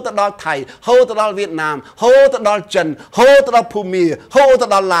ហូរទៅដល់ថៃហូរទៅដល់វៀតណាមហូរទៅដល់ចិនហូរទៅដល់ភូមាហូរទៅ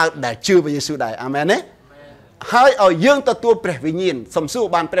ដល់ឡាវដែលជឿព្រះយេស៊ូវដែរអាមែនទេហើយឲ្យយើងទទួលព្រះវិញ្ញាណសំសួរ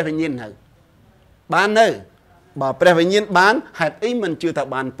បានព្រះវិញ្ញាណនៅបាននៅបើព្រះវិញ្ញាណបានហេតុអីមិនជឿថា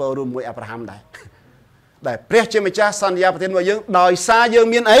បានពររួមមួយអាប់រ៉ាហាំដែរដែលព្រះជាម្ចាស់សន្យាប្រទានមកយើងដោយសារយើង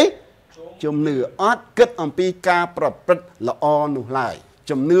មានអីជំនឿអត់គិតអំពីការប្រព្រឹត្តល្អនោះឡើយ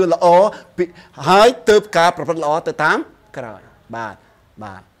ជំនឿល្អហើយទើបការប្រព្រឹត្តល្អទៅតាមក្រោយបាទអ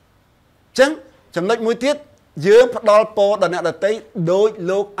ញ្ចឹងចំណុចមួយទៀតយើងផ្ដល់ពរដល់អ្នកដទៃដោយ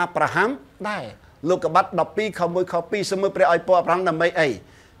លោកអាប់រ៉ាហាំដែរលោកកបាត់12ខ1ខ2សូមមើលព្រះឲ្យពរអាប់រ៉ាហាំដើម្បីអី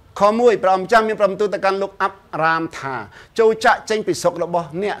ខ1ព្រះអង្គចាំមានប្រំទូលទៅកាន់លោកអាប់រ៉ាមថាចូលចាក់ចេញពីស្រុករបស់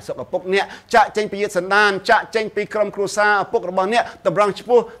អ្នកស្រុកឪពុកអ្នកចាក់ចេញពីយាតសន្តានចាក់ចេញពីក្រុមគ្រួសារឪពុករបស់អ្នកតម្រង់ឆ្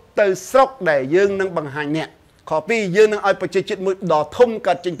ពោះទៅស្រុកដែលយើងនឹងបង្ហាញអ្នកខ2យើងនឹងឲ្យប្រជាជាតិមួយដ៏ធំ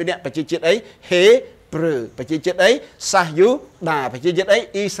កើតចេញពីអ្នកប្រជាជាតិអីហេប្រឺប្រជាជាតិអីសាសយូដាប្រជាជាតិអី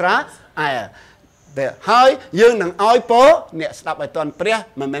អ៊ីស្រាអែលតែហើយយើងនឹងឲ្យពរអ្នកស្ដាប់ឲ្យតន់ព្រះ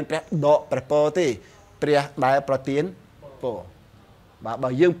មិនមែនព្រះដកព្រះពរទេព្រះដែលប្រទានពរបាទបើ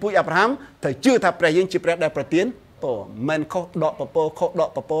យើងពូជអាប់រ៉ាហាំត្រូវជឿថាព្រះយើងជាព្រះដែលប្រទានពរមិនខុសដកពពរខុសដក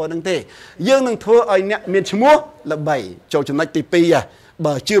ពពរនឹងទេយើងនឹងធ្វើឲ្យអ្នកមានឈ្មោះល្បីចូលចំណុចទី2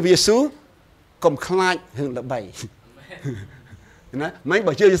បើជឿព្រះយេស៊ូវកុំខ្លាចរឿងល្បីណាមិន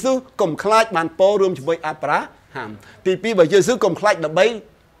បើជឿយេស៊ូវកុំខ្លាចបានពររួមជាមួយអាប់រ៉ាហាំទី2បើជឿយេស៊ូវកុំខ្លាចល្បី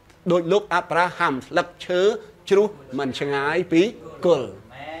ដោយលោកអាប់រ៉ាហាំស្លឹកឈើជ្រុះមិនឆ្ងាយពីគល់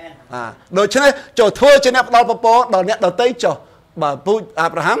ដូច្នេះចូលធ្វើជាអ្នកផ្ដល់ពពរដល់អ្នកដទៃចុះបើពូជអា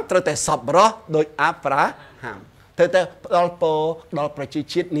ប់រ៉ាហាំត្រូវតែសប្បុរសដោយអាប់រ៉ាហាំត្រូវតែផ្ដល់ពរដល់ប្រជា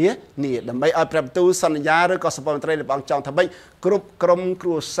ជាតិនេះដើម្បីឲ្យព្រះបន្ទូលសន្យាឬក៏សម្ព័ន្ធមន្ត្រីរបស់អង្គចង់ថាម៉េចគ្រប់ក្រុមគ្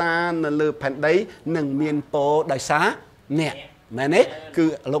រួសារនៅលើផែនដីនឹងមានពរដោយសារ nè mẹ nấy cứ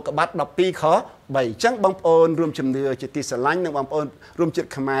lục cái bắt đọc pi khó bảy chẳng bông ôn rùm chìm nửa chỉ ti sờ lánh nhưng bông ôn rùm chật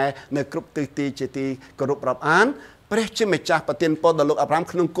khmer nơi group tư ti chỉ ti group rập án bây giờ mình chả bắt tiền po đào lục Abraham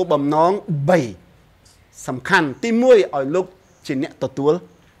không có bầm nón bảyสำคัญที่มวยอ่อยลูกจีเนตตัว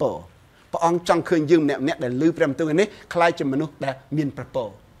โปพระองค์จังเคยยืมเนี่ยแต่ลือเปรมตัวนี้คล้ายจะมนุษย์แต่มีนประโป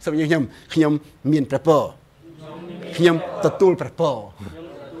สมัยยมขยมมีนประโปขยมตัวประโป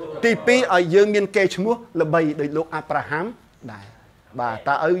ที่ปีอ่อยยืมมีนเกชมัวระบายโดยลูกอับราฮัมได้บ่าต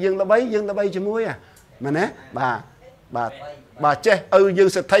ายืมระบายจะมวยอ่ะมันนะบ่าเจ้ยืม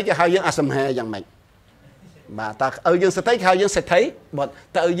สุดท้ายจะหายืมอาสมเหอย่างไรบ่าตายืมสุดท้ายเขายืมสุดท้ายบท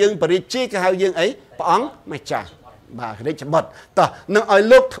ตายืมปริจิเขายืมไอ้พระองค์ไม่จ่าบ่าได้จะบดต่อนึกเอา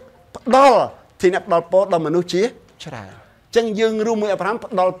ลูกดอลที่นับดอลโปดอลมนุษย์เชี่ยชราจังยืงรู้มืออภรรม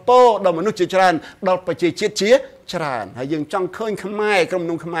ดอลโปดอลมนุษย์เชี่ยชราดอลปจิเชี่ยชราให้ยืงจังเคยขมายกรม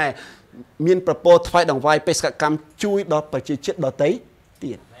นุ่งขมายมีนประโปไฟดังไวเปสกรรมช่วยดอลปจิเชี่ยดอลเตยเตี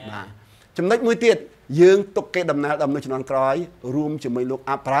ยดบ่าจำนักมือเตียดยืงตกเกดำนาดำนุชนนกร้อยรวมจะไม่ลูก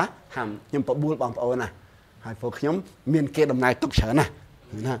อับราฮัมยังประบูลบางปอนะให้พวกขยมมีนเกดำนายตุกเฉินนะ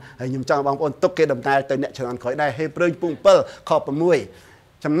ให้ยมจังบางคนตุกเกดำนายแต่เนี่ยฉะนั้นคอยได้ให้เปลือยปุ่งเปิลขอบประมวย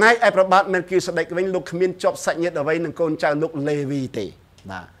จำนายไอประบาดเมลกิสเด็กเว้นลูกขมิ้นจบสัญญาเอาไว้หนึ่งคนเจ้าลูกเลวีเต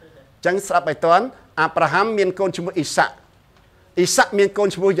บ่าจังสลับไปตอนอับราฮัมมีนคนชื่ออิสระมีนคน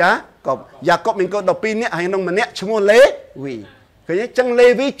ชื่อยากอบมีนคนดอกปีเนี่ยให้น้องมันเนี่ยชื่อเลวีคือเนี่ยจังเล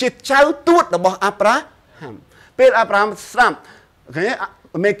วีจิตเจ้าตูดบอกอับราฮัมเป็นอับราฮัมสามคือเนี่ย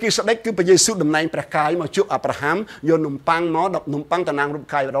เมกิสเด็กคือพระเยซูดำเนินประกายมาจุอับราฮัมโยนนุ่มปังเนาะดอกนุ่มปังตะนางรูป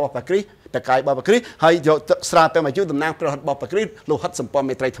กายเราปะคริแต่กายบาปะคริให้โยสราเป็นมาจุดำนางประหัตบาปะคริโลหัตสมปอมเม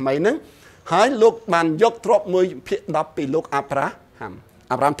ตรัยทำไมนึงให้ลูกมันยกทรบมือเพียดับปีลูกอับราฮั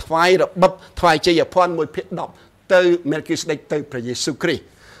มทวายระบบทวายเจียพรมือเพียดับเตอเมกิสเด็กเตอพระเยซูคริสต์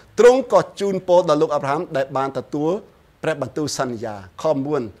ตรงกอดจูนโปดลูกอับราฮัมได้บานตะตัวพระบรรทุสัญญาข้อ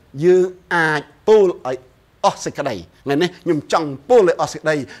มูลยืออาจปูไอออสิกได้ไงเนี่ยยุ่งจังปูเลยออสิกไ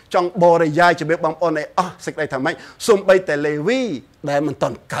ด้จังบริยายจะเบิกบางปอนในออสิกได้ทำไมสมไปแต่เลวีได้มันตอ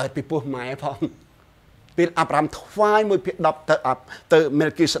นเกิดไปปูหมายพอเป็นอับรามทวายมวยเพียดับเตอเม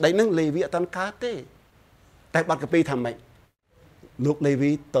ลกิสได้นั่งเลวีตอนกาเต้แต่บัดกะปีทำไมลูกเลวี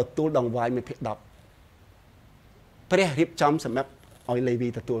ตัวตู้ดองวายมวยเพียดับพระริบจอมสำหรับเอาเลวี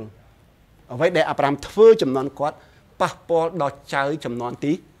ตัวตู้เอาไว้ได้อับรามเฟื่อจำนวนกอดปะปอดอกเจอจำนวน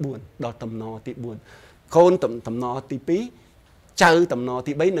ตีบุญดอกตำนอตีบุญคนตำนอตีปีเจอตำนอ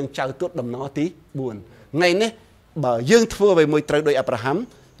ตีใบหนึ่งเจอตัวตำนอตีบุญไงเนี่ยบ่ยื่นทั่วไปมวยตรโดยอับราฮัม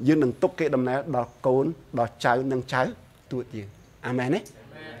ยื่นหนึ่งตุกเกดำนาดอกโกนดอกเจอหนึ่งเจอตัวยืนอาเมนเนี่ย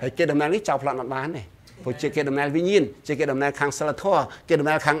ไอ้เกดำนานี่เจ้าพลังนัดบ้านเนี่ยพอเจเกดำนาวิญญาณเจเกดำนาคางสลัดท่อเกดำ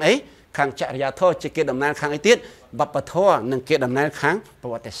นาคางไอ้คางจักรยานท่อเจเกดำนาคางไอ้เตี้ยบัปปะท่อหนึ่งเกดำนาคางประ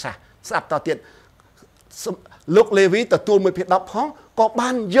วัติศาสตร์สับต่อเตี้ยลูกเลวีแต่ตัวมือเพียดับห้องก็บ้า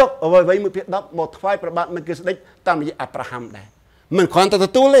นยกเอาไว้มือเพียดับหมดไฟประบาดมันคือเด็กตามอย่างอับราฮัมได้เหมือนความแต่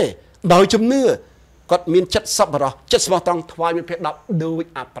ตัวเลยโดยจำเนื้อก็มีจัดสับรอจัดสมองต้องทวายมือเพียดับโดย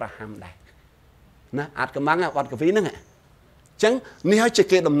อับราฮัมได้นะอาจกำลังวัดกวีนั่งไงจังนี่ให้จะ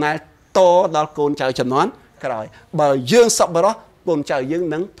เกิดดำนายโตดอลโกนใจจำนวนก็เลยบ่ยื่นสับรอโกนใจยื่น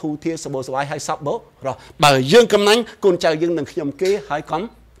นังทูเทียสบสบายให้สับโบรอบ่ยื่นกำนังโกนใจยื่นนังขยมเกี้ให้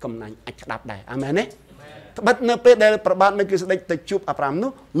กำนังอัดดับได้อาเมนเนี่ยบัดเนื้อเป็ดได้ประบาดไม่คือเด็กแต่จูบอับราฮัมนู้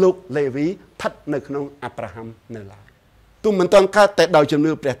ลูกเลวีทัดในขนมอับราฮัมเนื้อลายตุ้มมันตอนข้าแต่ดาวจำเ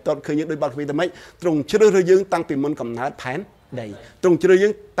นื้อเปรียบตอนเคยยึดโดยบัตรวีทำไมตรงเชื่อเรื่องตั้งปีมันกำนัดแผนได้ตรงเชื่อเรื่อ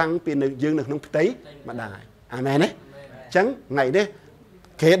งตั้งปีหนึ่งยืนในขนมเตยมาได้อาเมนเนี่ยจังไงเนี่ย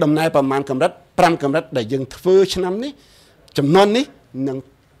เคดำนายประมาณกำรัดปรำกำรัดได้ยังฟื้นชนนี้จำนวนนี้หนึ่ง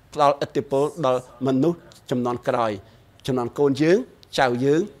เราอัติโปดอมนุษย์จำนวนกรอยจำนวนโกนยืงเจ้า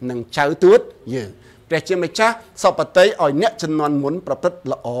ยืงหนึ่งเจ้าตัวยืงแต่เชื่อไหมจ๊ะสอบปฏิอ่อยเนี่ยจำนวนหมุนประพฤติ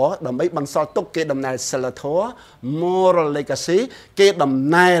ละอ๋อดำไม่บรรซอตุกเกดำนายเซลทัวมอรัลเลกาซีเกด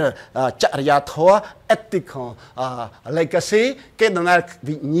ำนายจริยธรรมเอติคอลเลกาซีเกดำนาย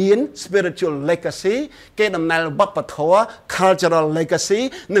วิญญาณ spiritual legacy เกดำนายบัพพะ cultural legacy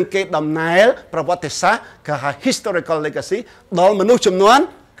หนึ่งเกดำนายประวัติศาสตร์กับ historical legacy ดอลมนุษย์จำนวน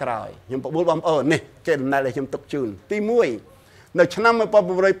กลายยังปบุญบำนี่เกดำนายเลยยังตกจูนตีมวยในชั้นนั้นมันป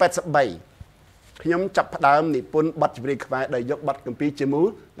บุญเลย83ขยมจับดามนี่ปนบัตรบริขารได้ยกบัตรกัมพีเจมู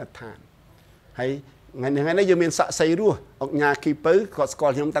นัทานให้ไงนี่ยังมีสะใสรั่วออกงาคีเปอร์ก็สกอ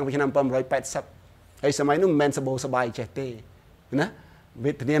ร์ขยมตั้งไปขนมปม180ให้สมัยนู้นแมนสบายเจเต้นะเว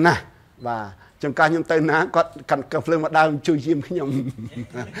ทเนี่ยนะว่าจังการขยมเตยนะก็กันกับเรื่องมาดามช่วยยิ้มขยม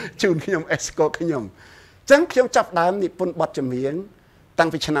จูนขยมเอสโกขยมจังขยมจับดามนี่ปนบัตรจำเมียงตั้ง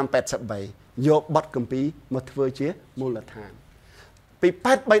ไปขนม80ใบยกบัตรกัมพีมาเทอร์เชียมูลฐาน ពី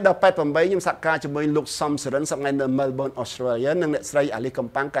83ដល់88ខ្ញុំសហការជាមួយលោកសំសរិនសម្ងាត់នៅ Melbourne Australia និងអ្នកស្រីអាលីកំ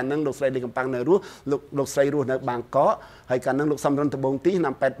ប៉ាំងកាលហ្នឹងលោកស្រីអាលីកំប៉ាំងនៅរស់លោកស្រីរស់នៅបាងកកហើយកាលហ្នឹងលោកសំរិនត្បូងទីឆ្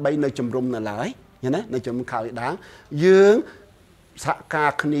នាំ83នៅជំរុំនៅឡើយឃើញណានៅជំរុំខោដាងយើងសហកា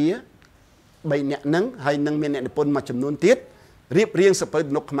រគ្នា3នាក់ហ្នឹងហើយនឹងមានអ្នកនិពន្ធមួយចំនួនទៀតរៀបរៀងសភៅ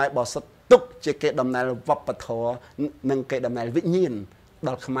ទំនុកខ្មែរបោះសុទ្ធទុកជាកេរដំណែលវប្បធម៌និងកេរដំណែលវិញ្ញាណដ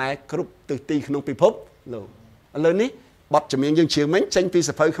ល់ខ្មែរគ្រប់ទិសទីក្នុងពិភពលោកឥឡូវនេះបទចម្រៀងយើងជឿមិញចេញពី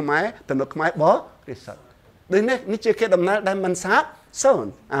សភៅខ្មែរទំនុកខ្មែរបរិសុទ្ធដូចនេះជាកេរដំណែលដែលមិនសាបសូន្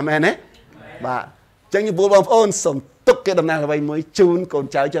យអាមែនទេបាទអញ្ចឹងជួបបងប្អូនសូមទុកកេរដំណែលអ្វីមួយជូនកូន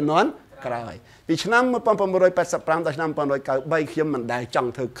ចៅជំនាន់ក្រោយពីឆ្នាំ1985ដល់ឆ្នាំ1993ខ្ញុំមិនដែលច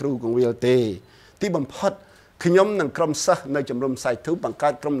ង់ធ្វើគ្រូកងវិលទេទីបំផុតខ្ញុំនិងក្រុមសិស្សនៅជំរំសាយធូបង្កើ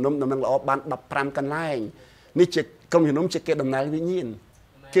តក្រុមជំនុំដំណឹងល្អបាន15កន្លែងនេះជាក្រុមជំនុំជាកេរដំណែលវិញ្ញាណ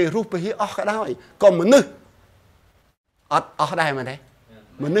គេរស់ពហិអស់ក៏ដោយក៏មនុស្សអត់អស់ដែរមែនទេ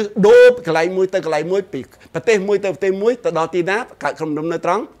មនុស្សដូរកន្លែងមួយទៅកន្លែងមួយពីប្រទេសមួយទៅប្រទេសមួយទៅដល់ទីណាកើតក្រុមជំនុំនៅត្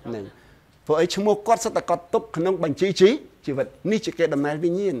រង់ហ្នឹងព្រោះអីឈ្មោះគាត់សិតតែគាត់ទុកក្នុងបញ្ជីជីវិតនេះជាកេរដំណែលវិ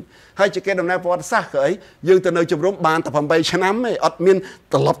ញ្ញាណហើយជាកេរដំណែលប្រវត្តិសាស្ត្រក៏អីយើងទៅនៅជំរំបានតែ8ឆ្នាំទេអត់មាន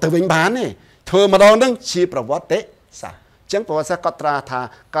ត្រឡប់ទៅវិញបានទេធ្វើម្ដងហ្នឹងជាប្រវត្តិសាស្ត្រអញ្ចឹងប្រវត្តិសាស្ត្រគាត់ត្រាថា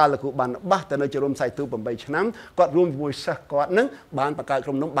កាលលោកគ្រូបានបាសទៅនៅជំរំសាយទូ8ឆ្នាំគាត់រួមជាមួយសិស្សគាត់ហ្នឹងបានបង្កើតក្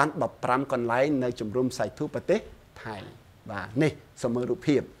រុមជំនុំបាន15កន្លែងនៅជំរំសាយទូប្រទេសថៃបាទនេះសមរូប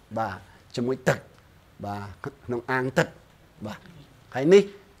ភាពបាទជាមួយទឹកបាទក្នុងអាងទឹកបាទហើយនេះ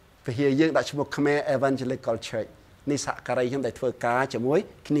ពហិយើងដាក់ឈ្មោះខ្មែរ Evangelical Church នេះសហការីខ្ញុំដែលធ្វើការជាមួយ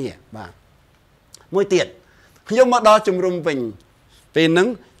គ្នាបាទមួយទៀតខ្ញុំមកដល់ជំរំវិញពេលហ្នឹង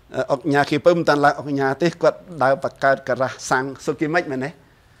អុកញ៉ាគេពើមិនតាន់ឡើងអុកញ៉ាទេគាត់ដើរបង្កើតការ៉ាស់សាំងសុគីមិចមែនទេ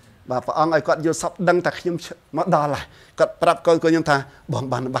បាទព្រះអង្គឲ្យគាត់យល់សពដឹងតែខ្ញុំមកដល់ហើយគាត់ប្រាប់កូនខ្ញុំថាបង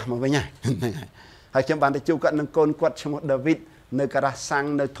បានបាសមកវិញហើយខ្ញុំបានទៅជួបគាត់នឹងកូនគាត់ឈ្មោះដាវីតនៅការ៉ាស់សាំង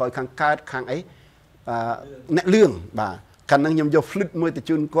នៅថយខាងកើតខាងអីអ្នកលឿងបាទកាលហ្នឹងខ្ញុំយក flute មួយទៅ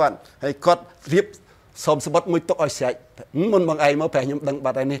ជូនគាត់ហើយគាត់រៀបសូមសម្បត្តិមួយទុកឲ្យស្រេចមុនបងឯងមកប្រែខ្ញុំដឹង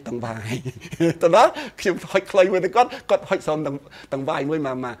បាត់ហើយនេះទាំងវាយទៅដល់ខ្ញុំហុចខ្លីមួយទៅគាត់ហុចសូមទាំងវាយមួយម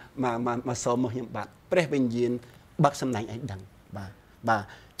កសូមមកខ្ញុំបាត់ព្រះវិញ្ញាណបាក់សម្ដែងឯងដឹងបាទអ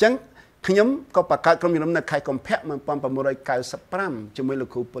ញ្ចឹងខ្ញុំក៏បង្កើតក្រុមជំនុំនៅខែកុម្ភៈ1995ជាមួយលោក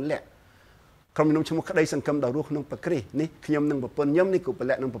គ្រូពលៈក្រុមជំនុំឈ្មោះក្តីសង្ឃឹមដល់រស់ក្នុងព្រះគ្រីស្ទនេះខ្ញុំនិងប្រពន្ធខ្ញុំនេះគ្រូព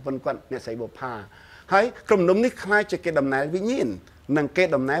លៈនិងប្រពន្ធគាត់អ្នកស្រីបុប្ផាហើយក្រុមជំនុំនេះខ្លាចជាកេរដំណែលវិញ្ញាណនិងកេរ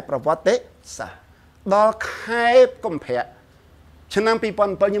ដំណែលប្រវត្តិសាស្ត្រដល់ខែកុម្ភៈឆ្នាំ2007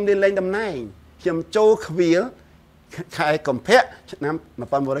ខ្ញុំរៀនលេងតំណែងខ្ញុំចូលខ្វៀលខែកុម្ភៈឆ្នាំ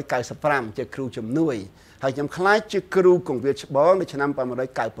1995ជាគ្រូជំនួយហើយខ្ញុំខ្លាចជាគ្រូកងវិលច្បងនៅឆ្នាំ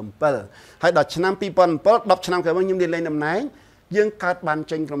1997ហើយដល់ឆ្នាំ2007 10ឆ្នាំក្រោយមកខ្ញុំរៀនលេងតំណែងយើងកើតបាន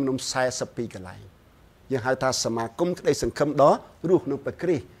ចេញក្រុមជំនុំ42កន្លែងយើងហៅថាសមាគមក្តីសង្ឃឹមដ៏រស់ក្នុងព្រះគ្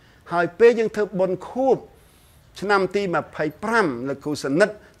រីស្ទហើយពេលយើងធ្វើបុណ្យខួបឆ្នាំទី25លោកគ្រូសនិ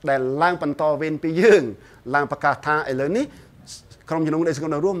ទ្ធដែលឡើងបន្តវេនពីយើងឡើងប្រកាសថាឥឡូវនេះក្រុមជំនុំក្តីសង្ឃឹ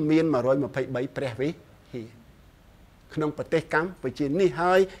មដ៏រស់មាន123ព្រះវិហារក្នុងប្រទេសកម្ពុជានេះ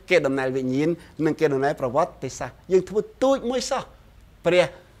ហើយកេរដំណែលវិញ្ញាណនិងកេរដំណែលប្រវត្តិសាស្ត្រយើងធ្វើទូចមួយសោះព្រះ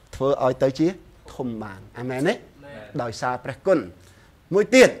ធ្វើឲ្យទៅជាធំបានអាមែនទេដោយសារព្រះគុណមួយ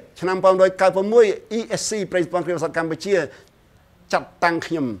ទៀតឆ្នាំ1996 ESC ប្រទេសគ្រីស្ទកម្ពុជាចាត់តាំង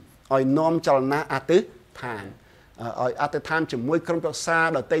ខ្ញុំឲ្យនាំចលនាអតិថានឲ្យអតិថានជាមួយក្រុមប្រឹក្សា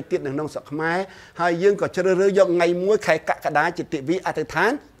ដទៃទៀតនៅក្នុងស្រុកខ្មែរហើយយើងក៏ជ្រើសរើសយកថ្ងៃ1ខែកក្កដាជាទិវាអតិថា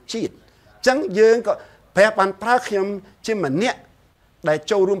នជាតិអញ្ចឹងយើងក៏ព្រះបានប្រើខ្ញុំជាម្នាក់ដែល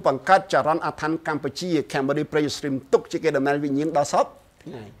ចូលរួមបង្កើតចរន្តអាថានកម្ពុជា Cambodia Praise Stream ទុកជាកេរដំណែលវិញ្ញាណដល់សពថ្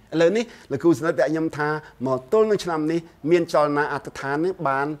ងៃឥឡូវនេះលោកគ្រូសនិទ្ធប្រាប់ខ្ញុំថាមកទល់នឹងឆ្នាំនេះមានចលនាអតិថាននេះ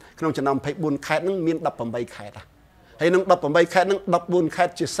បានក្នុងចំណោម24ខេត្តហ្នឹងមាន18ខេត្តហើយក្នុង18ខេត្តហ្នឹង14ខេត្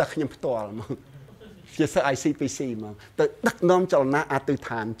តជាសិស្សខ្ញុំផ្ទាល់មកជាសិស្ស ICPC មកទៅដឹកនាំចលនាអតិ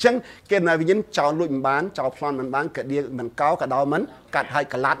ថានអញ្ចឹងគេនៅវិញ្ញាណចោលលួចមិនបានចោលប្លន់មិនបានកដៀមិនកោកដោមិនកាត់ហើយ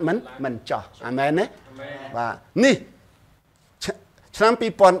កលាត់មិនចោះអាមែនទេបាទនេះឆ្នាំ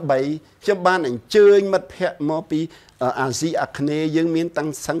2003ខ្ញុំបានអញ្ជើញមិត្តភ័ក្តិមកពីអាស៊ីអាគ្នេយ៍យើងមានតាំង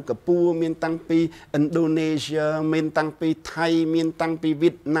សិង្ហបុរីមានតាំងពីឥណ្ឌូនេស្យាមានតាំងពីថៃមានតាំងពីវៀ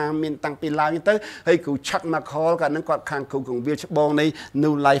តណាមមានតាំងពីឡាវទៅហើយគ្រូឆាក់មកខលកាលហ្នឹងគាត់ខាងគ្រូកងវិលច្បងនៃ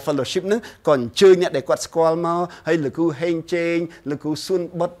New Life Fellowship ហ្នឹងក៏អញ្ជើញអ្នកដែលគាត់ស្គាល់មកហើយលោកគ្រូហេងជេងលោកគ្រូសួន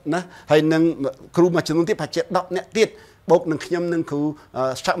បុតណាហើយនឹងគ្រូមួយចំនួនទៀតប្រហែលជា10អ្នកទៀតបូកនឹងខ្ញុំនឹងគ្រូ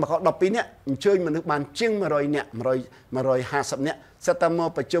ឆាក់មកខល12អ្នកអញ្ជើញមនុស្សបានជាង100អ្នក150អ្នកសិតតែមក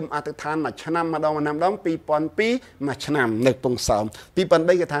ប្រជុំអធិដ្ឋានមួយឆ្នាំម្ដង2002មួយឆ្នាំនៅពងសោម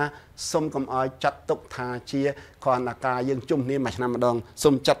2003គេថាសុំកុំឲ្យចាត់ទុកថាជាគ្រាន់តែការយើងជុំគ្នាមួយឆ្នាំម្ដង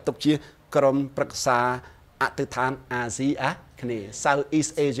សុំចាត់ទុកជាក្រុមប្រឹក្សាអធិដ្ឋានអាស៊ីអា គ្នា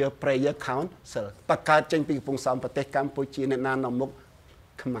Southeast Asia Prayer Council បង្កើតចេញពីកំពង់សោមប្រទេសកម្ពុជាអ្នកណានាំមុខ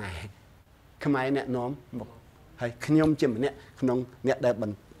ខ្មែរអ្នកនាំមុខហើយខ្ញុំជាម្នាក់ក្នុងអ្នកដែលប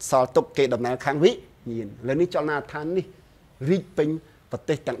ន្សល់ទុកគេដំណើរខាងវិញ្ញាណឥឡូវនេះចលនាឋាននេះរីកពេញប្រ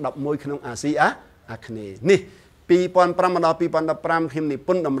ទេសទាំង11ក្នុងអាស៊ីអាគ្នេយ៍នេះ2005មកដល់2015ខ្ញុំនិព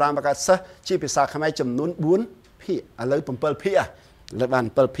ន្ធតម្រាំបង្កើតសិស្សជាភាសាខ្មែរចំនួន4ភាគឥឡូវ7ភាគលើបាន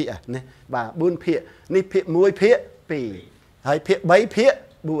7ភាគណាបាទ4ភាគនេះភាគ1ភាគ2ហើយភាគ3ភាគ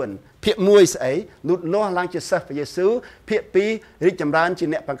4ភាគ1ស្អីលូតលាស់ឡើងជាសិស្សព្រះយេស៊ូវភាគ2រីកចម្រើនជា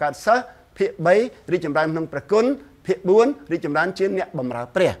អ្នកបង្កើតសិស្សភាគ3រីកចម្រើនក្នុងព្រះគុណភាគ4រីកចម្រើនជាអ្នកបម្រើ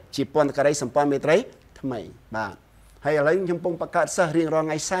ព្រះជាពន្ធការីសម្ព័ន្ធមេត្រីថ្មីបាទហើយឥឡូវខ្ញុំកំពុងបង្កើតសិស្សរៀងរាល់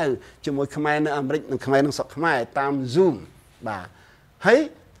ថ្ងៃសៅរ៍ជាមួយខ្មែរនៅអាមេរិកនិងខ្មែរនៅស្រុកខ្មែរតាម Zoom បាទហើយ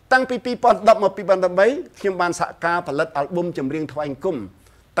តាំងពី2010មក2013ខ្ញុំបានសហការផលិតអាល់ប៊ុមចម្រៀងថ្វាយអង្គម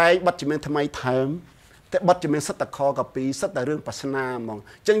តែងបទចម្រៀងថ្មីថែមតែបទចម្រៀងសិតតខកាពីសិតតែរឿងបាសនាហ្មង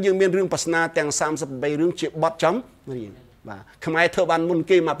អញ្ចឹងយើងមានរឿងបាសនាទាំង38រឿងជាបទចម្រៀងបាទខ្មែរធ្វើបានមុន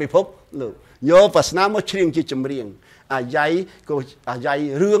គេមកពិភពលោកយកបាសនាមកច្រៀងជាចម្រៀងអាយ៉ៃក៏អាយ៉ៃ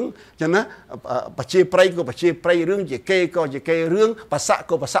រឿងចឹងណាប្រជាប្រិយក៏ប្រជាប្រិយរឿងជាគេក៏ជាគេរឿងភាសា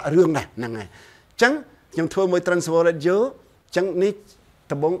ក៏ភាសារឿងដែរហ្នឹងហើយអញ្ចឹងខ្ញុំធ្វើមួយ Transworld Radio អញ្ចឹងនេះ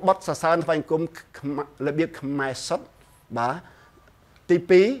ដំបងបត់សរសើរថ្វាយអង្គមរបៀបខ្មែរសុទ្ធបាទទី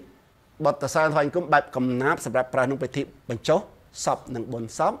2បត់សរសើរថ្វាយអង្គមបែបកំណាព្យសម្រាប់ប្រើក្នុងពិធីបញ្ចុះសពនិងបុណ្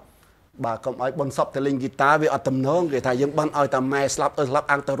យសពបាទកុំឲ្យបុណ្យសពទៅលេងហ្គីតាវាអត់ទំនងគេថាយើងបន់ឲ្យតាម៉ែស្លាប់ស្លាប់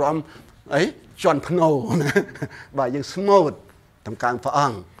អង្គទៅរំអីជន់ភ្នោណាបាទយើងស្មូតតំកើងព្រះអ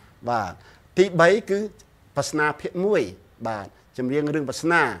ង្គបាទទី3គឺបាសនាភាគ1បាទចម្រៀងរឿងបាស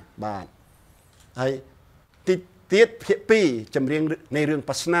នាបាទហើយទីទៀតភាគ2ចម្រៀងនៃរឿង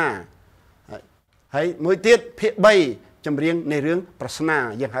បាសនាហើយមួយទៀតភាគ3ចម្រៀងនៃរឿងប្រស្នា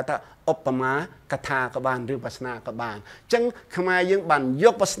យើងហៅថាឧបមាកថាក៏បានរឿងបាសនាក៏បានអញ្ចឹងខ្មែរយើងបានយ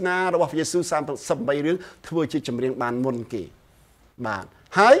កបាសនារបស់ព្រះយេស៊ូវ38រឿងធ្វើជាចម្រៀងបានមុនគេបាទ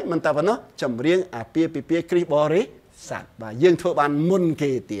ហើយមិនតែប៉ុណ្ណោះចម្រៀងអាពាហ៍ពិពាហ៍គ្រីស្ទបរិស័ទបាទយើងធ្វើបានមុន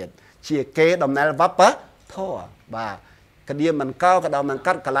គេទៀតជាគេដំណើរវប្បធម៌បាទកដៀមមិនកោកដោមិន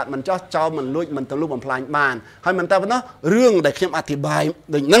កាត់កលាត់មិនចោះចោលមិនលួចមិនទលុបបំផ្លាញបានហើយមិនតែប៉ុណ្ណោះរឿងដែលខ្ញុំអធិប្បាយ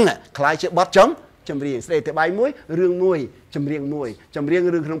ដូចហ្នឹងคล้ายជាបទចម្រៀងស្ដីអធិប្បាយមួយរឿងមួយចម្រៀងមួយចម្រៀង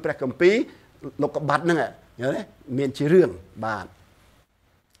រឿងក្នុងព្រះគម្ពីរលោកកបាត់ហ្នឹងយល់ទេមានជារឿងបាទ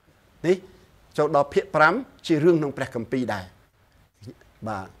នេះចូលដល់ភាគ5ជារឿងក្នុងព្រះគម្ពីរដែរ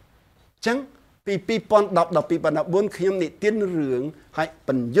បាទអញ្ចឹងពី2010ដល់2014ខ្ញុំនិទានរឿងហើយប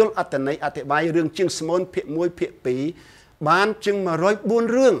ញ្យលអត្ថន័យអធិប្បាយរឿងជាងស្មូនភាគ1ភាគ2បានជាង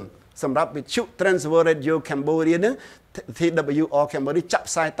104រឿងសម្រាប់វិទ្យុ Transworld Radio Cambodia នឹង TWR Cambodia ចាក់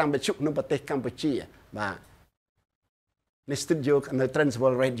ផ្សាយតាមវិទ្យុក្នុងប្រទេសកម្ពុជាបាទនេះ studio នៅ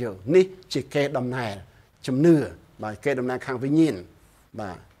Transworld Radio នេះជាគេដំណើរជំនឿបាទគេដំណើរខាងវិញ្ញាណ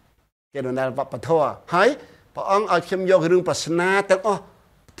បាទគេដំណើរវប្បធម៌ហើយព្រះអង្គឲ្យខ្ញុំយករឿងប្រស្នាទាំងអស់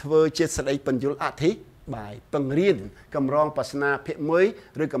ធ្វើជាសេចក្តីបញ្យលអធិបាយពង្រៀនកម្រងប្រស្នាភាគ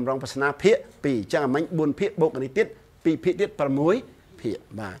1ឬកម្រងប្រស្នាភាគ2ចឹងអាមិញ4ភាគបូកនេះទៀត2ភាគទៀត6ភាគ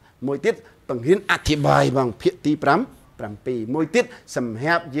បាទមួយទៀតពង្រៀនអធិបាយបងភាគទី7មួយទៀតសម្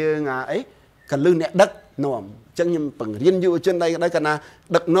រាប់យើងអីកលឹះអ្នកដឹកនាំអញ្ចឹងខ្ញុំពង្រៀនយុវជនដែរកាលណា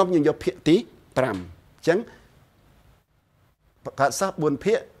ដឹកនាំខ្ញុំយកភាគទី5អញ្ចឹងប្រកាសសិស្ស4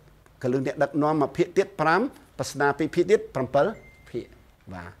ភាគកលឹះអ្នកដឹកនាំមកភាគទៀត5ប្រស្នា2ភាគទៀត7ភាគ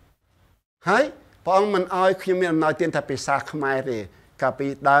បាទហើយព្រះអង្គមិនអោយខ្ញុំមានអំណោយទានតែភាសាខ្មែរទេកាលពី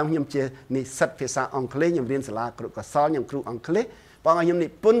ដើមខ្ញុំជានិស្សិតភាសាអង់គ្លេសខ្ញុំរៀនសាលាគ្រូកសលខ្ញុំគ្រូអង់គ្លេសព្រះអង្គឲ្យខ្ញុំនិ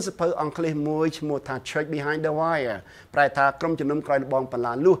ពន្ធសៀវភៅអង់គ្លេសមួយឈ្មោះថា Church Behind the Wire ប្រែថាក្រុមជំនុំក្រោយលបងបន្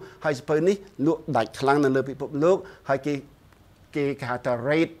លាលួសហើយសៀវភៅនេះលក់ដាច់ខ្លាំងនៅលើពិភពលោកហើយគេហៅថា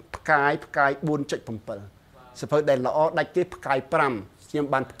rate ផ្កាយ 4.7 សៀវភៅដែលល្អដាច់គេផ្កាយ5ខ្ញុំ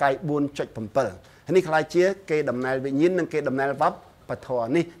បានផ្កាយ 4.7 នេះខ្លាយជាគេដំណើរវិញ្ញាណនិងគេដំណើរវប្បធម៌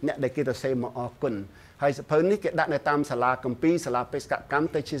នេះអ្នកដែលគេទៅសេមកអរគុណហើយសៀវភៅនេះគេដាក់នៅតាមសាលាគម្ពីរសាលាបេសកកម្ម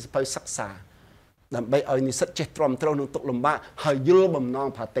ទៅជាសៀវភៅសិក្សាដើម្បីឲ្យនិស្សិតចេះទ្រាំទ្រនឹងទុកលំបាកហើយយល់បំណង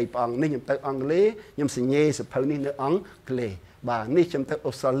ប្រតិព្រះអង្គនេះខ្ញុំទៅអង់គ្លេសខ្ញុំសញ្ញេសៀវភៅនេះនៅអង់គ្លេសបាទនេះខ្ញុំទៅ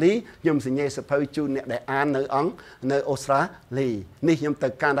អូស្ត្រាលីខ្ញុំសញ្ញេសៀវភៅជូនអ្នកដែលអាននៅអូស្ត្រាលីនេះខ្ញុំទៅ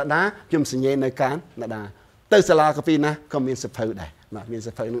កាណាដាខ្ញុំសញ្ញេនៅកាណាដាទៅសាលាកាពីណាក៏មានសៀវភៅដែរបាទមាន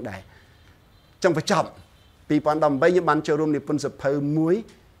សៀវភៅនឹងដែរចង់បញ្ចប់2018ខ្ញុំបានចូលរួមនិពន្ធសៀវភៅមួយ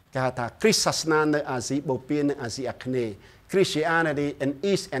គេហៅថាគ្រីស្ទសាសនានៅអាស៊ីបូព៌ានិងអាស៊ីអាគ្នេយ៍ Christianity in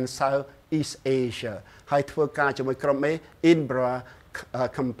East and South East Asia ហើយធ្វើការជាមួយក្រុមមេ Inbra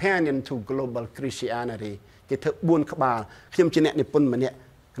Companion to Global Christianity គេធ្វើ4ក្បាលខ្ញុំជាអ្នកនិពន្ធម្នាក់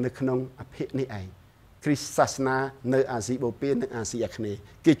នៅក្នុងអភិនេះឯងគ្រីស្ទសាសនានៅអាស៊ីបូព៌ានិងអាស៊ីអាគ្នេយ៍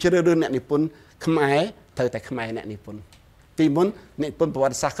គេជ្រើសរើសអ្នកនិពន្ធខ្មែរត្រូវតែខ្មែរអ្នកនិពន្ធ ពីមុនអ្នកពន្ធប្រវ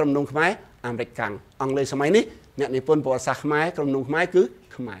ត្តិសាស្ត្រក្រុមនោះខ្មែរអាមេរិកកាំងអង់គ្លេសសម័យនេះអ្នកនិពន្ធប្រវត្តិសាស្ត្រខ្មែរក្រុមនោះខ្មែរគឺ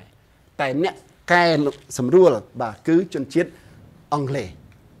ខ្មែរតែអ្នកកែសម្រួលបាទគឺជនជាតិអង់គ្លេស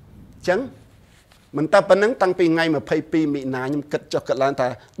អញ្ចឹងមិនតែប៉ុណ្្នឹងតាំងពីថ្ងៃ22មិនិនាខ្ញុំគិតចុះគិតឡើងថា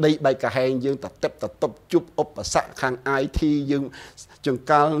ដីបែកកាហែងយើងតតប់ជប់ឧបសគ្គខាង IT យើងចង្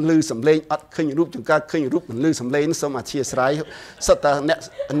កាល់ឮសំឡេងអត់ឃើញរូបចង្កាល់ឃើញរូបមិនឮសំឡេងសូមអធិស្ឋានសិតតែ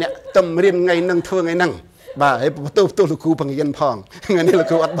អ្នកតំរៀនថ្ងៃហ្នឹងធ្វើថ្ងៃហ្នឹងបាទហើយបន្ទោសលោកគ្រូបង្រៀនផងថ្ងៃនេះលោក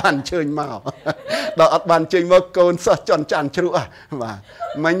គ្រូអត់បានអញ្ជើញមកដល់អត់បានអញ្ជើញមកកូនសិស្សចន់ចានជ្រក់បាទ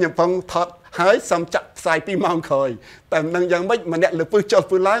មិញខ្ញុំផងថតហើយសំចាក់ផ្សាយ2ម៉ោងក្រោយតែមិនយ៉ាងម៉េចម្នាក់លើពឹសចុះ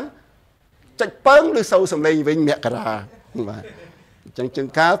ពឹសឡើងចុចពើងឬសូវសំឡេងវិញមករាបាទអញ្ចឹងជើង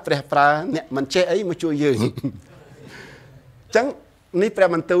កាលព្រះប្រើអ្នកមិនចេះអីមកជួយយើងអញ្ចឹងនេះព្រះ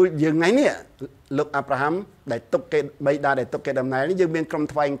បន្ទូលយើងថ្ងៃនេះលោកអាប់រ៉ាហាំដែលទុកគេបីដាដែលទុកគេដំណើរនេះយើងមានក្រុម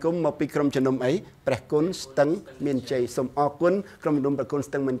ថ្វាយបង្គំមកពីក្រុមជំនុំអីព្រះគុណស្ទឹងមានជ័យសូមអរគុណក្រុមជំនុំព្រះគុណ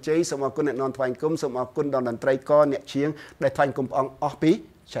ស្ទឹងមានជ័យសូមអរគុណអ្នកនាំថ្វាយបង្គំសូមអរគុណដល់តន្ត្រីករអ្នកច្រៀងដែលថ្វាយបង្គំព្រះអង្គអស់ពី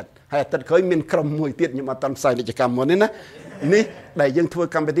ចិត្តហើយអាទិត្យក្រោយមានក្រុមមួយទៀតខ្ញុំអត់តន់ផ្សាយវិជ្ជកម្មមុននេះណានេះដែលយើងធ្វើ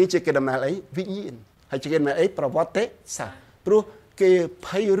កម្មវិធីជាគេដំណើរអីវិញ្ញាណហើយជាគេដំណើរអីប្រវត្តិសាស្ត្រព្រោះគេ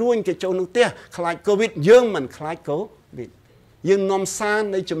ភ័យរួញគេចូលក្នុងផ្ទះខ្លាចកូវីដយើងមិនខ្លាចកូវីដយើងនាំសារ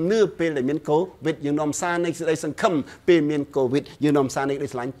នៃជំនឿពេលដែលមានកូវីដយើងនាំសារនៃសេចក្តីសង្ឃឹមពេលមានកូវីដយើងនាំសារនៃក្តី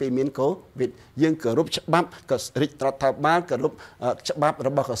ស្រឡាញ់ពេលមានកូវីដយើងគោរពច្បាប់ក៏រាជរដ្ឋាភិបាលគោរពច្បាប់រ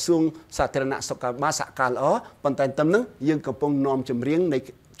បស់ក្រសួងសាធារណសុខភាពសហការល្អប៉ុន្តែតាមនឹងយើងកំពុងនាំចម្រៀងនៃ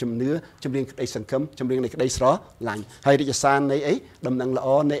ជំនឿចម្រៀងក្តីសង្ឃឹមចម្រៀងនៃក្តីស្រឡាញ់ហើយរាជសារនៃអីដំណឹងល្អ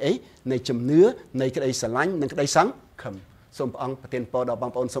នៃអីនៃជំនឿនៃក្តីស្រឡាញ់និងក្តីសង្ឃឹមសូមព្រះអង្គប្រទានពរដល់ប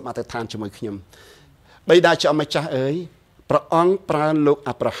ងប្អូនសូមអធិដ្ឋានជាមួយខ្ញុំបិតាជាម្ចាស់អើយព្រះអង្គប្រើលោក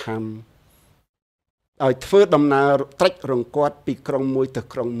អាប់រ៉ាហាំឲ្យធ្វើដំណើរត្រិចរង្គត់ពីក្រុងមួយទៅ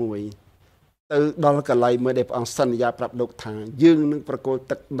ក្រុងមួយទៅដល់កន្លែងមួយដែលព្រះអង្គសន្យាប្រាប់លោកថាយើងនឹងប្រគល់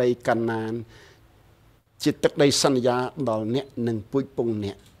ទឹកដីកាណានជាទឹកដីសន្យាដល់អ្នកនិងពូជពង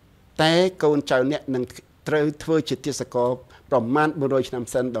អ្នកតែកូនចៅអ្នកនឹងត្រូវធ្វើជាទាសករប្រមាណ100ឆ្នាំ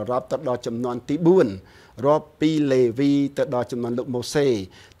សិនដល់រាប់ទៅដល់ចំនួនទី4រាប់ពីលេវីទៅដល់ចំនួនលោកម៉ូសេ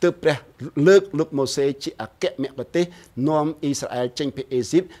ទើបព្រះលើកលោកម៉ូសេជាអគ្គមគ្គុទ្ទេសក៍នាំអ៊ីស្រាអែលចេញពីអេ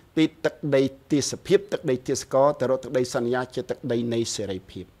ស៊ីបពីទឹកដីទាសភាពទឹកដីទាសករទៅរកទឹកដីសន្យាជាទឹកដីនៃសេរី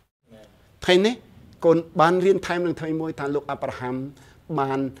ភាពថ្ងៃនេះកូនបានរៀនថែមនឹងថ្មីមួយថាលោកអាប់រ៉ាហាំ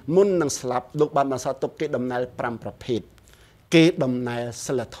បានមុននឹងស្លាប់លោកបានបន្សល់ទុកគេដំណើរ5ប្រភេទគេដំណើរ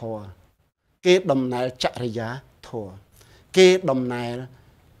សិលធម៌គេដំណើរចរិយាធម៌គេដំណើរ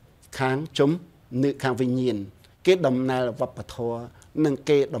ខាងជំនឿខាងវិញ្ញាណគេដំណើរវប្បធម៌និង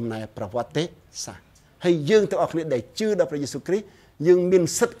គេដំណើរប្រវត្តិសាស្ត្រហើយយើងទាំងអស់គ្នាដែលជឿដល់ព្រះយេស៊ូវគ្រីស្ទយើងមាន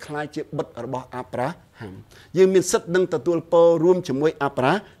សិទ្ធិខ្លាចជាបុត្ររបស់អាប់រ៉ាហាំយើងមានសិទ្ធិនឹងទទួលពររួមជាមួយអាប់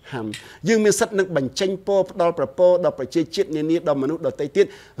រ៉ាហាំយើងមានសិទ្ធិនឹងបញ្ចេញពរផ្ដល់ប្រពរដល់ប្រជាជាតិនានាដល់មនុស្សដទៃទៀត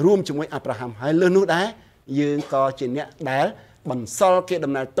រួមជាមួយអាប់រ៉ាហាំហើយលើនោះដែរយើងក៏ជាអ្នកដែលបន្សល់គេ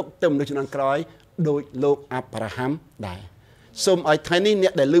ដំណើរទុកទៅមនុស្សជំនាន់ក្រោយដោយលោកអាប់រ៉ាហាំដែរសូមឲ្យថ្ងៃនេះអ្ន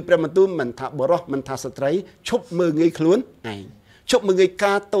កដែលឮព្រះបន្ទូលមិនថាបរិសុទ្ធមិនថាស្ត្រីឈប់មើលងាយខ្លួនឯងឈប់មើលងាយ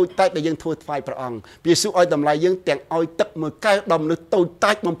ការតូចតាចដែលយើងធ្វើថ្វាយព្រះអង្គព្រះយេស៊ូវឲ្យតម្លៃយើងទាំងឲ្យទឹកមួយកែវដល់មនុស្សតូច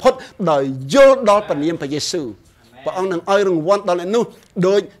តាចបំផុតដោយយល់ដល់ព្រះនាមព្រះយេស៊ូវព្រះអង្គនឹងឲ្យរង្វាន់ដល់អ្នកនោះ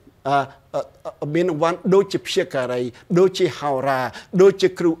ដោយមានរង្វាន់ដូចជាព្យាការីដូចជាហោរាដូចជា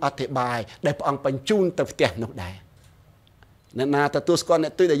គ្រូអធិបាយដែលព្រះអង្គបញ្ជូនទៅផ្ទះនោះដែរអ្នកណាទទួលស្គាល់អ្ន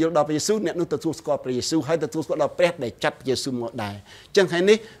កទុយដែលយល់ដល់ព្រះយេស៊ូវអ្នកនោះទទួលស្គាល់ព្រះយេស៊ូវហើយទទួលស្គាល់ដល់ព្រះដែលចាត់ព្រះយេស៊ូវមកដែរអញ្ចឹងថ្ងៃ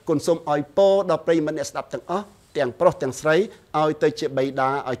នេះគុណសូមឲ្យពរដល់ប្រិយមិត្តអ្នកស្ដាប់ទាំងអស់ទាំងប្រុសទាំងស្រីឲ្យទៅជាបិតា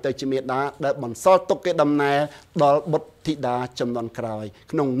ឲ្យទៅជាមាតាដែលបន្សល់ទុកគេដំណើរដល់បុត្រធីតាចំនួនក្រោយ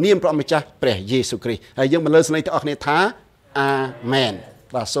ក្នុងនាមព្រះម្ចាស់ព្រះយេស៊ូវគ្រីស្ទហើយយើងមកលើស្នេហ៍ទាំងអស់គ្នាថាអាមែន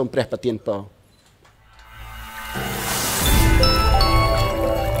បាទសូមព្រះប្រទានពរ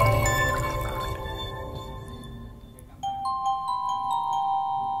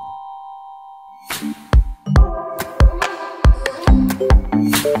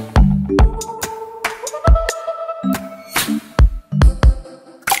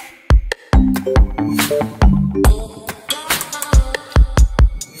Thank you.